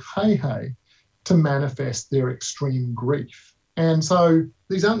self-injury called hei to manifest their extreme grief. And so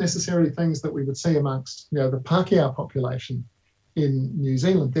these aren't necessarily things that we would see amongst the Pākehā population in New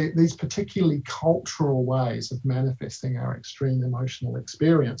Zealand. These particularly cultural ways of manifesting our extreme emotional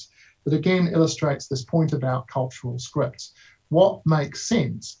experience that again illustrates this point about cultural scripts. What makes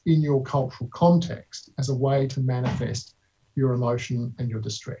sense in your cultural context as a way to manifest your emotion and your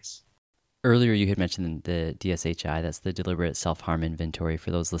distress? Earlier you had mentioned the DSHI, that's the Deliberate Self-Harm Inventory,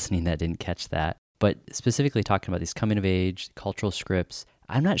 for those listening that didn't catch that. But specifically talking about these coming-of-age cultural scripts,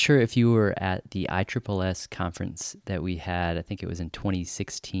 I'm not sure if you were at the ISSS conference that we had, I think it was in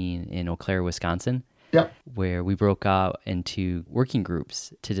 2016 in Eau Claire, Wisconsin. Yep. where we broke out into working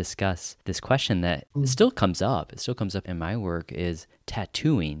groups to discuss this question that still comes up. It still comes up in my work, is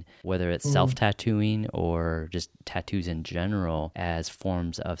tattooing, whether it's self-tattooing or just tattoos in general as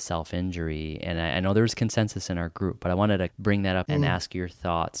forms of self-injury. And I know there's consensus in our group, but I wanted to bring that up and ask your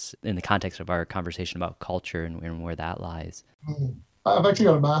thoughts in the context of our conversation about culture and where that lies. I've actually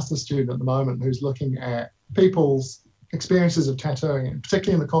got a master's student at the moment who's looking at people's experiences of tattooing,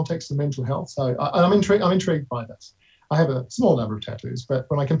 particularly in the context of mental health. So I'm intrigued by this. I have a small number of tattoos, but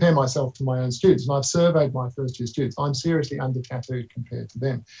when I compare myself to my own students, and I've surveyed my first-year students, I'm seriously under-tattooed compared to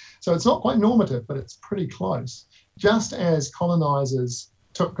them. So it's not quite normative, but it's pretty close. Just as colonizers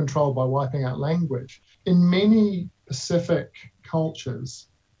took control by wiping out language, in many Pacific cultures,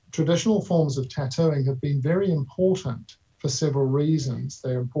 traditional forms of tattooing have been very important for several reasons.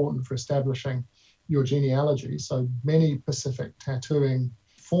 They're important for establishing your genealogy. So many Pacific tattooing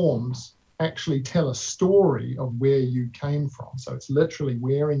forms actually tell a story of where you came from. So it's literally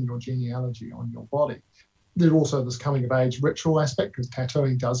wearing your genealogy on your body. There's also this coming of age ritual aspect, because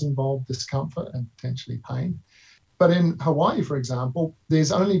tattooing does involve discomfort and potentially pain. But in Hawaii, for example,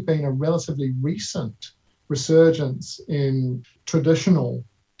 there's only been a relatively recent resurgence in traditional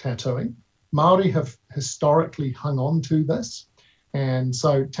tattooing. Māori have historically hung on to this. And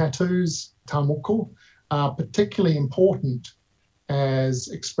so tattoos, tamoko, are particularly important as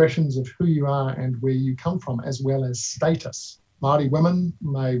expressions of who you are and where you come from, as well as status. Māori women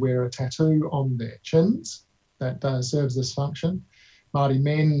may wear a tattoo on their chins that serves this function. Māori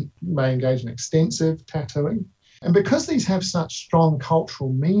men may engage in extensive tattooing. And because these have such strong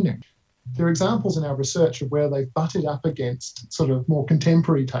cultural meaning, there are examples in our research of where they've butted up against sort of more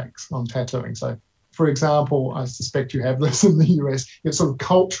contemporary takes on tattooing. So, for example, I suspect you have this in the US, it's sort of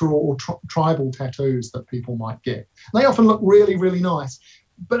cultural or tribal tattoos that people might get. They often look really, really nice,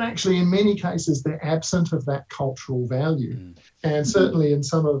 but actually in many cases they're absent of that cultural value. And certainly in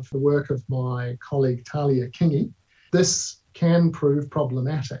some of the work of my colleague Talia Kingi, this can prove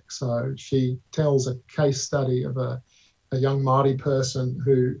problematic. So she tells a case study of a young Māori person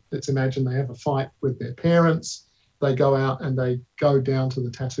who, let's imagine they have a fight with their parents. They go out and they go down to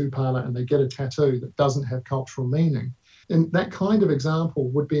the tattoo parlor and they get a tattoo that doesn't have cultural meaning. And that kind of example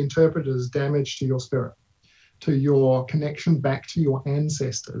would be interpreted as damage to your spirit, to your connection back to your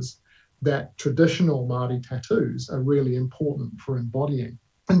ancestors, that traditional Māori tattoos are really important for embodying.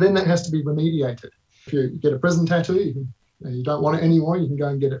 And then that has to be remediated. If you get a prison tattoo, you don't want it anymore, you can go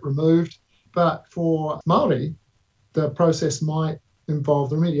and get it removed. But for Māori, the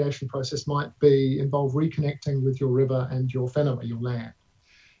remediation process might involve reconnecting with your river and your whenua, your land.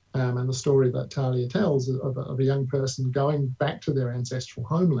 And the story that Talia tells of a young person going back to their ancestral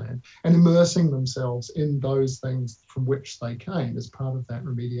homeland and immersing themselves in those things from which they came as part of that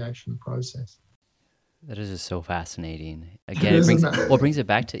remediation process. That is just so fascinating. Again, it brings it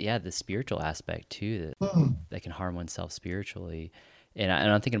back to, the spiritual aspect too, that can harm oneself spiritually. And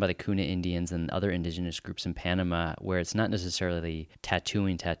I'm thinking about the Kuna Indians and other indigenous groups in Panama, where it's not necessarily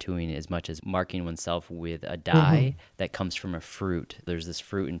tattooing as much as marking oneself with a dye that comes from a fruit. There's this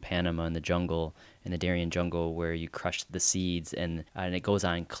fruit in Panama in the jungle, in the Darien jungle, where you crush the seeds and it goes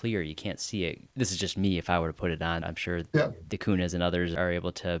on clear. You can't see it. This is just me if I were to put it on. I'm sure the Kunas and others are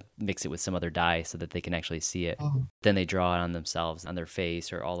able to mix it with some other dye so that they can actually see it. Then they draw it on themselves, on their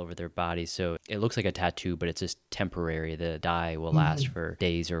face or all over their body. So it looks like a tattoo, but it's just temporary. The dye will last for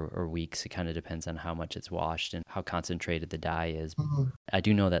days or weeks. It kind of depends on how much it's washed and how concentrated the dye is. I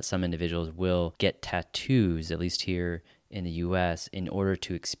do know that some individuals will get tattoos, at least here in the US, in order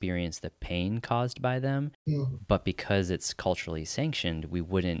to experience the pain caused by them. But because it's culturally sanctioned, we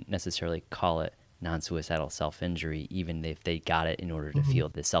wouldn't necessarily call it non-suicidal self-injury, even if they got it in order to feel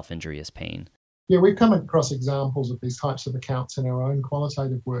the self-injurious pain. Yeah, we've come across examples of these types of accounts in our own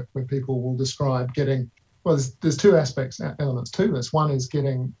qualitative work where people will describe getting, there's two elements to this. One is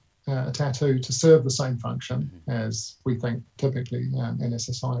getting a tattoo to serve the same function as we think typically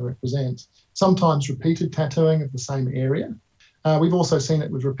NSSI represents. Sometimes repeated tattooing of the same area. We've also seen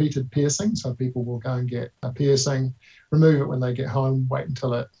it with repeated piercing. So people will go and get a piercing, remove it when they get home, wait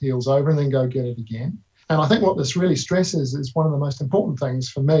until it heals over, and then go get it again. And I think what this really stresses is one of the most important things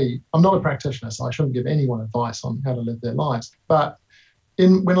for me. I'm not a practitioner, so I shouldn't give anyone advice on how to live their lives. But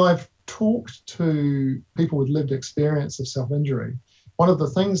when I've talked to people with lived experience of self-injury, one of the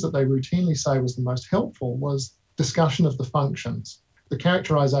things that they routinely say was the most helpful was discussion of the functions, the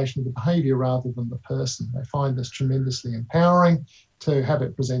characterization of the behavior rather than the person. They find this tremendously empowering to have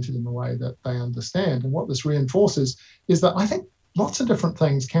it presented in the way that they understand. And what this reinforces is that I think lots of different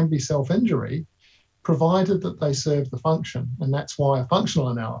things can be self-injury, provided that they serve the function. And that's why a functional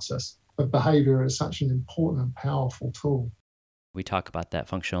analysis of behavior is such an important and powerful tool. We talk about that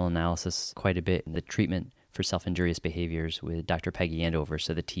functional analysis quite a bit in the treatment for self-injurious behaviors with Dr. Peggy Andover,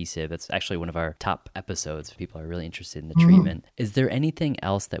 so the TSIB. That's actually one of our top episodes. People are really interested in the treatment. Is there anything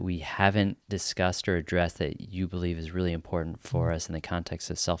else that we haven't discussed or addressed that you believe is really important for us in the context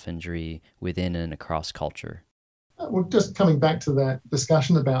of self-injury within and across culture? Well, just coming back to that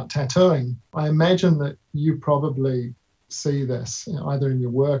discussion about tattooing, I imagine that you probably see this, either in your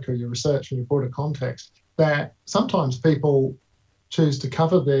work or your research in your broader context, that sometimes people choose to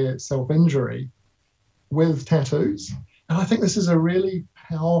cover their self-injury with tattoos. And I think this is a really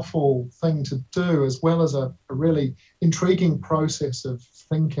powerful thing to do, as well as a really intriguing process of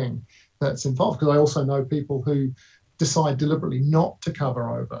thinking that's involved. Because I also know people who decide deliberately not to cover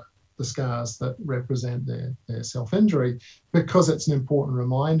over the scars that represent their self-injury because it's an important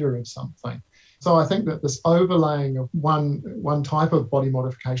reminder of something. So I think that this overlaying of one type of body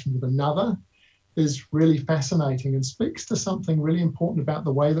modification with another is really fascinating and speaks to something really important about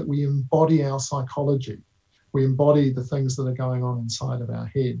the way that we embody our psychology. We embody the things that are going on inside of our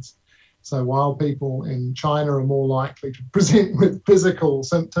heads. So while people in China are more likely to present with physical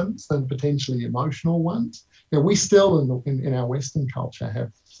symptoms than potentially emotional ones, we still in our Western culture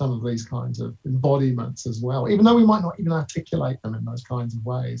have some of these kinds of embodiments as well, even though we might not even articulate them in those kinds of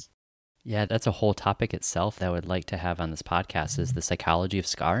ways. Yeah, that's a whole topic itself that I would like to have on this podcast, is the psychology of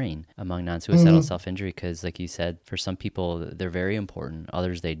scarring among non-suicidal self-injury, because like you said, for some people, they're very important.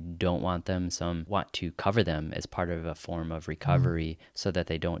 Others, they don't want them. Some want to cover them as part of a form of recovery so that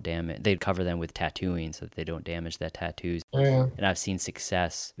they don't damage. They cover them with tattooing so that they don't damage their tattoos. Yeah. And I've seen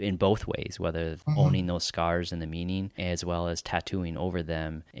success in both ways, whether owning those scars and the meaning, as well as tattooing over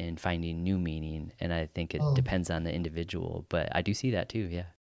them and finding new meaning. And I think it depends on the individual, but I do see that too, yeah.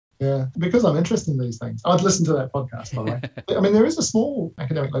 Yeah, because I'm interested in these things. I'd listen to that podcast, by the way. I mean, there is a small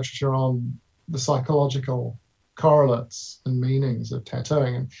academic literature on the psychological correlates and meanings of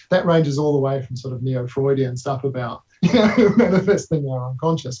tattooing, and that ranges all the way from sort of neo-Freudian stuff about manifesting our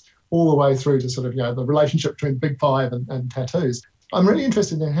unconscious, all the way through to sort of the relationship between Big Five and tattoos. I'm really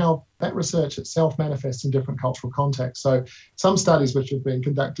interested in how that research itself manifests in different cultural contexts. So some studies which have been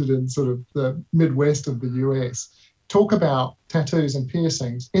conducted in sort of the Midwest of the US talk about tattoos and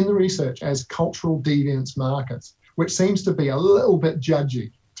piercings in the research as cultural deviance markers, which seems to be a little bit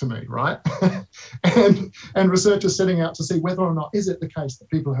judgy to me, right? and researchers setting out to see whether or not is it the case that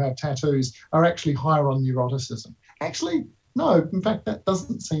people who have tattoos are actually higher on neuroticism. Actually, no, in fact, that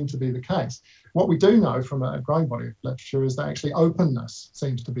doesn't seem to be the case. What we do know from a growing body of literature is that actually openness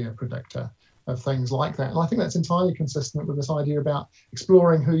seems to be a predictor of things like that. And I think that's entirely consistent with this idea about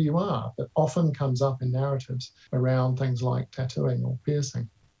exploring who you are that often comes up in narratives around things like tattooing or piercing.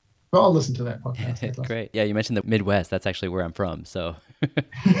 But I'll listen to that podcast. Great. Yeah, you mentioned the Midwest. That's actually where I'm from. So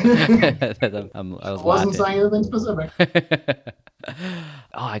I wasn't saying anything specific.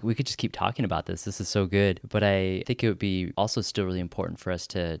 We could just keep talking about this. This is so good. But I think it would be also still really important for us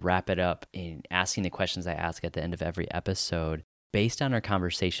to wrap it up in asking the questions I ask at the end of every episode. Based on our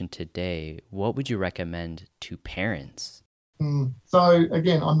conversation today, what would you recommend to parents? So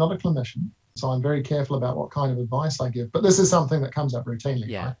again, I'm not a clinician, so I'm very careful about what kind of advice I give, but this is something that comes up routinely.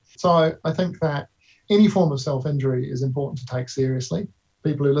 Yeah. Right? So I think that any form of self-injury is important to take seriously.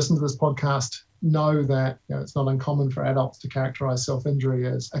 People who listen to this podcast know that it's not uncommon for adults to characterize self-injury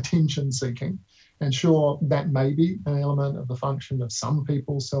as attention-seeking. And sure, that may be an element of the function of some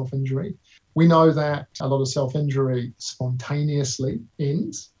people's self-injury. We know that a lot of self-injury spontaneously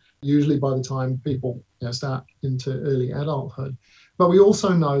ends, usually by the time people start into early adulthood. But we also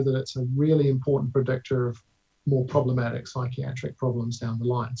know that it's a really important predictor of more problematic psychiatric problems down the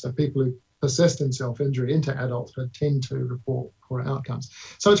line. So people who persist in self-injury into adulthood tend to report poor outcomes.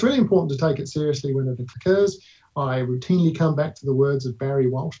 So it's really important to take it seriously when it occurs. I routinely come back to the words of Barry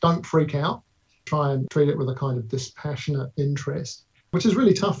Walsh: don't freak out. Try and treat it with a kind of dispassionate interest, which is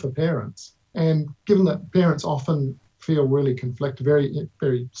really tough for parents. And given that parents often feel really conflicted, very,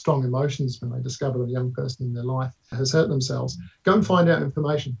 very strong emotions when they discover that a young person in their life has hurt themselves, go and find out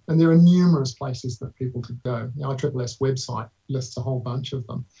information. And there are numerous places that people could go. The ISSS website lists a whole bunch of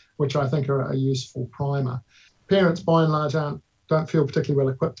them, which I think are a useful primer. Parents, by and large, don't feel particularly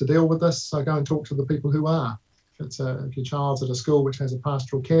well equipped to deal with this, so go and talk to the people who are. If your child's at a school which has a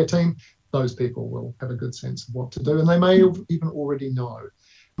pastoral care team, those people will have a good sense of what to do, and they may even already know.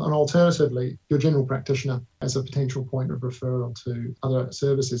 And alternatively, your general practitioner as a potential point of referral to other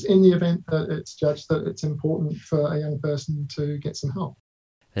services in the event that it's judged that it's important for a young person to get some help.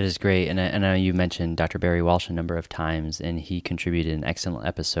 That is great. And I know you mentioned Dr. Barry Walsh a number of times, and he contributed an excellent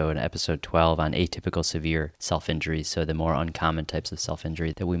episode 12, on atypical severe self-injury, so the more uncommon types of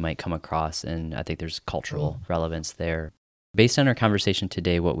self-injury that we might come across, and I think there's cultural relevance there. Based on our conversation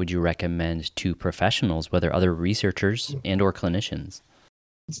today, what would you recommend to professionals, whether other researchers and or clinicians?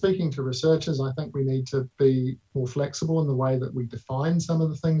 Speaking to researchers, I think we need to be more flexible in the way that we define some of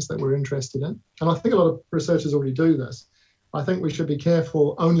the things that we're interested in. And I think a lot of researchers already do this. I think we should be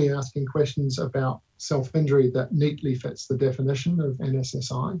careful only asking questions about self-injury that neatly fits the definition of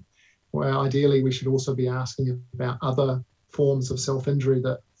NSSI, where ideally we should also be asking about other forms of self-injury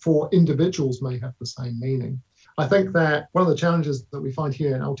that for individuals may have the same meaning. I think that one of the challenges that we find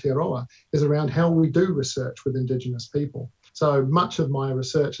here in Aotearoa is around how we do research with Indigenous people. So much of my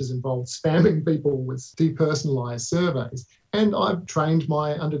research has involved spamming people with depersonalised surveys, and I've trained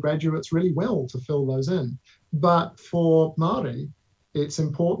my undergraduates really well to fill those in. But for Māori, it's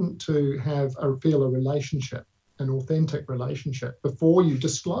important to feel a relationship, an authentic relationship, before you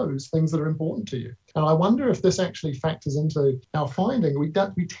disclose things that are important to you. And I wonder if this actually factors into our finding. We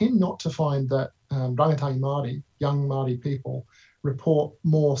tend not to find that rangatahi Māori, young Māori people, report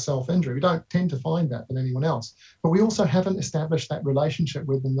more self-injury. We don't tend to find that than anyone else. But we also haven't established that relationship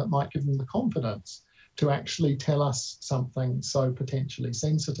with them that might give them the confidence to actually tell us something so potentially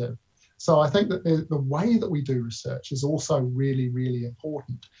sensitive. So I think that the way that we do research is also really, really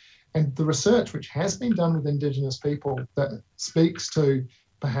important. And the research which has been done with Indigenous people that speaks to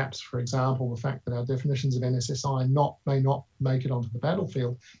perhaps, for example, the fact that our definitions of NSSI may not make it onto the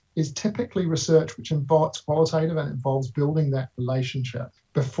battlefield is typically research which involves qualitative and involves building that relationship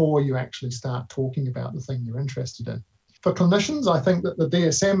before you actually start talking about the thing you're interested in. For clinicians, I think that the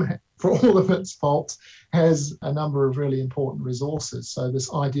DSM, for all of its faults, has a number of really important resources. So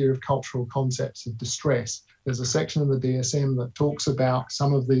this idea of cultural concepts of distress. There's a section in the DSM that talks about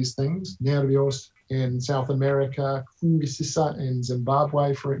some of these things. Nervios in South America, Fungisisa in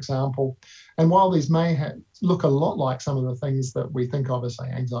Zimbabwe, for example. And while these may look a lot like some of the things that we think of as, say,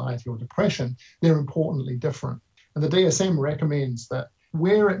 anxiety or depression, they're importantly different. And the DSM recommends that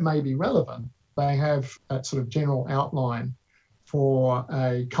where it may be relevant, they have a sort of general outline for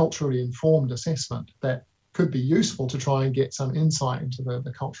a culturally informed assessment that could be useful to try and get some insight into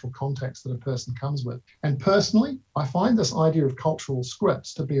the cultural context that a person comes with. And personally, I find this idea of cultural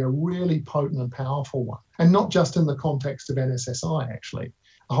scripts to be a really potent and powerful one. And not just in the context of NSSI, actually.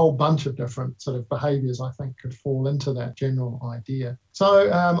 A whole bunch of different sort of behaviours, I think, could fall into that general idea.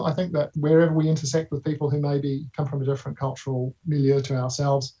 So I think that wherever we intersect with people who maybe come from a different cultural milieu to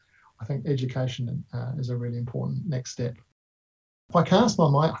ourselves, I think education is a really important next step. If I cast my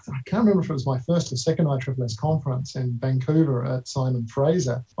mind, I can't remember if it was my first or second ISSS conference in Vancouver at Simon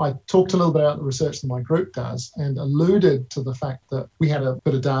Fraser. I talked a little bit about the research that my group does and alluded to the fact that we had a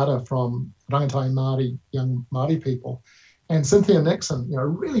bit of data from rangatahi Māori, young Māori people. And Cynthia Nixon, a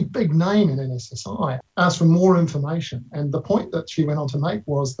really big name in NSSI, asked for more information. And the point that she went on to make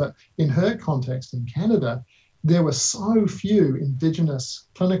was that in her context in Canada, there were so few Indigenous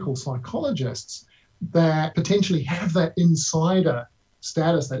clinical psychologists that potentially have that insider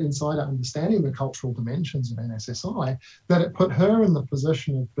status, that insider understanding of the cultural dimensions of NSSI, that it put her in the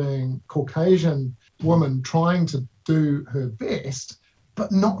position of being a Caucasian woman trying to do her best,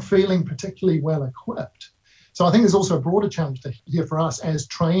 but not feeling particularly well equipped. So I think there's also a broader challenge here for us as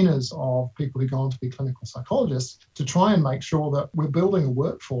trainers of people who go on to be clinical psychologists to try and make sure that we're building a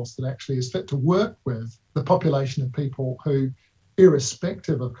workforce that actually is fit to work with the population of people who,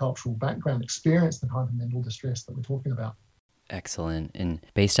 irrespective of cultural background, experience the kind of mental distress that we're talking about. Excellent. And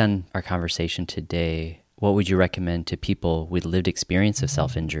based on our conversation today, what would you recommend to people with lived experience of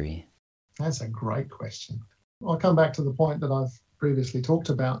self-injury? That's a great question. I'll come back to the point that I've previously talked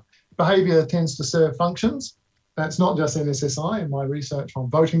about. Behaviour tends to serve functions. That's not just NSSI. In my research on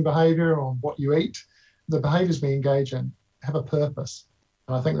voting behaviour, on what you eat, the behaviours we engage in have a purpose.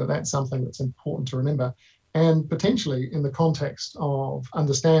 And I think that that's something that's important to remember. And potentially in the context of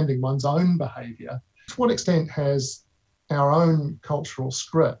understanding one's own behaviour, to what extent has our own cultural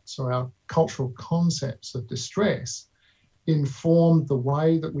scripts or our cultural concepts of distress informed the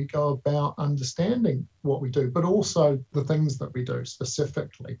way that we go about understanding what we do, but also the things that we do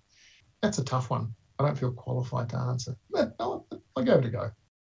specifically? That's a tough one. I don't feel qualified to answer, but I'll give it a go.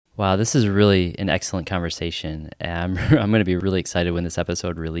 Wow, this is really an excellent conversation. I'm going to be really excited when this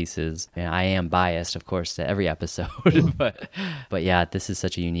episode releases. And I am biased, of course, to every episode, but yeah, this is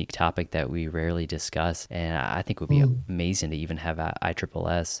such a unique topic that we rarely discuss. And I think it would be amazing to even have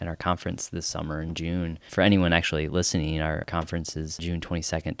ISSS in our conference this summer in June. For anyone actually listening, our conference is June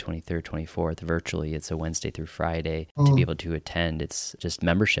 22nd, 23rd, 24th, virtually. It's a Wednesday through Friday. To be able to attend, it's just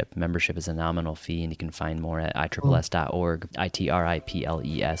membership. Membership is a nominal fee, and you can find more at ISSS.org,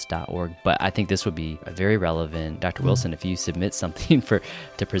 ITRIPLES.org. But I think this would be very relevant. Dr. Wilson, if you submit something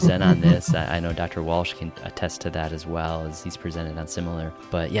to present on this, I know Dr. Walsh can attest to that as well, as he's presented on similar.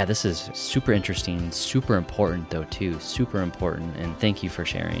 But yeah, this is super interesting, super important though too, super important. And thank you for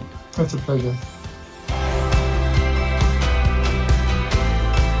sharing. That's a pleasure.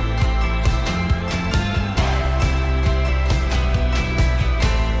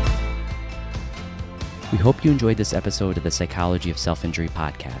 We hope you enjoyed this episode of the Psychology of Self-Injury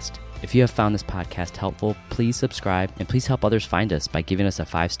podcast. If you have found this podcast helpful, please subscribe and please help others find us by giving us a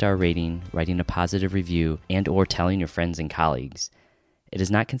 5-star rating, writing a positive review, and or telling your friends and colleagues. It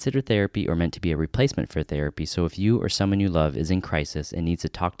is not considered therapy or meant to be a replacement for therapy, so if you or someone you love is in crisis and needs to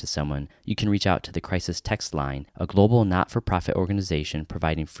talk to someone, you can reach out to the Crisis Text Line, a global not-for-profit organization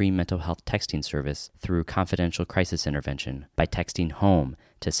providing free mental health texting service through confidential crisis intervention by texting HOME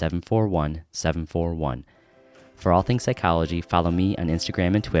to 741-741. For all things psychology, follow me on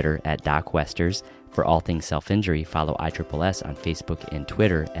Instagram and Twitter at Doc Westers. For all things self-injury, follow ISSS on Facebook and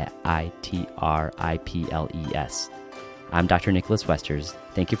Twitter at ITRIPLES. I'm Dr. Nicholas Westers.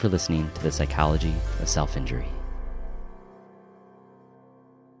 Thank you for listening to the Psychology of Self-Injury.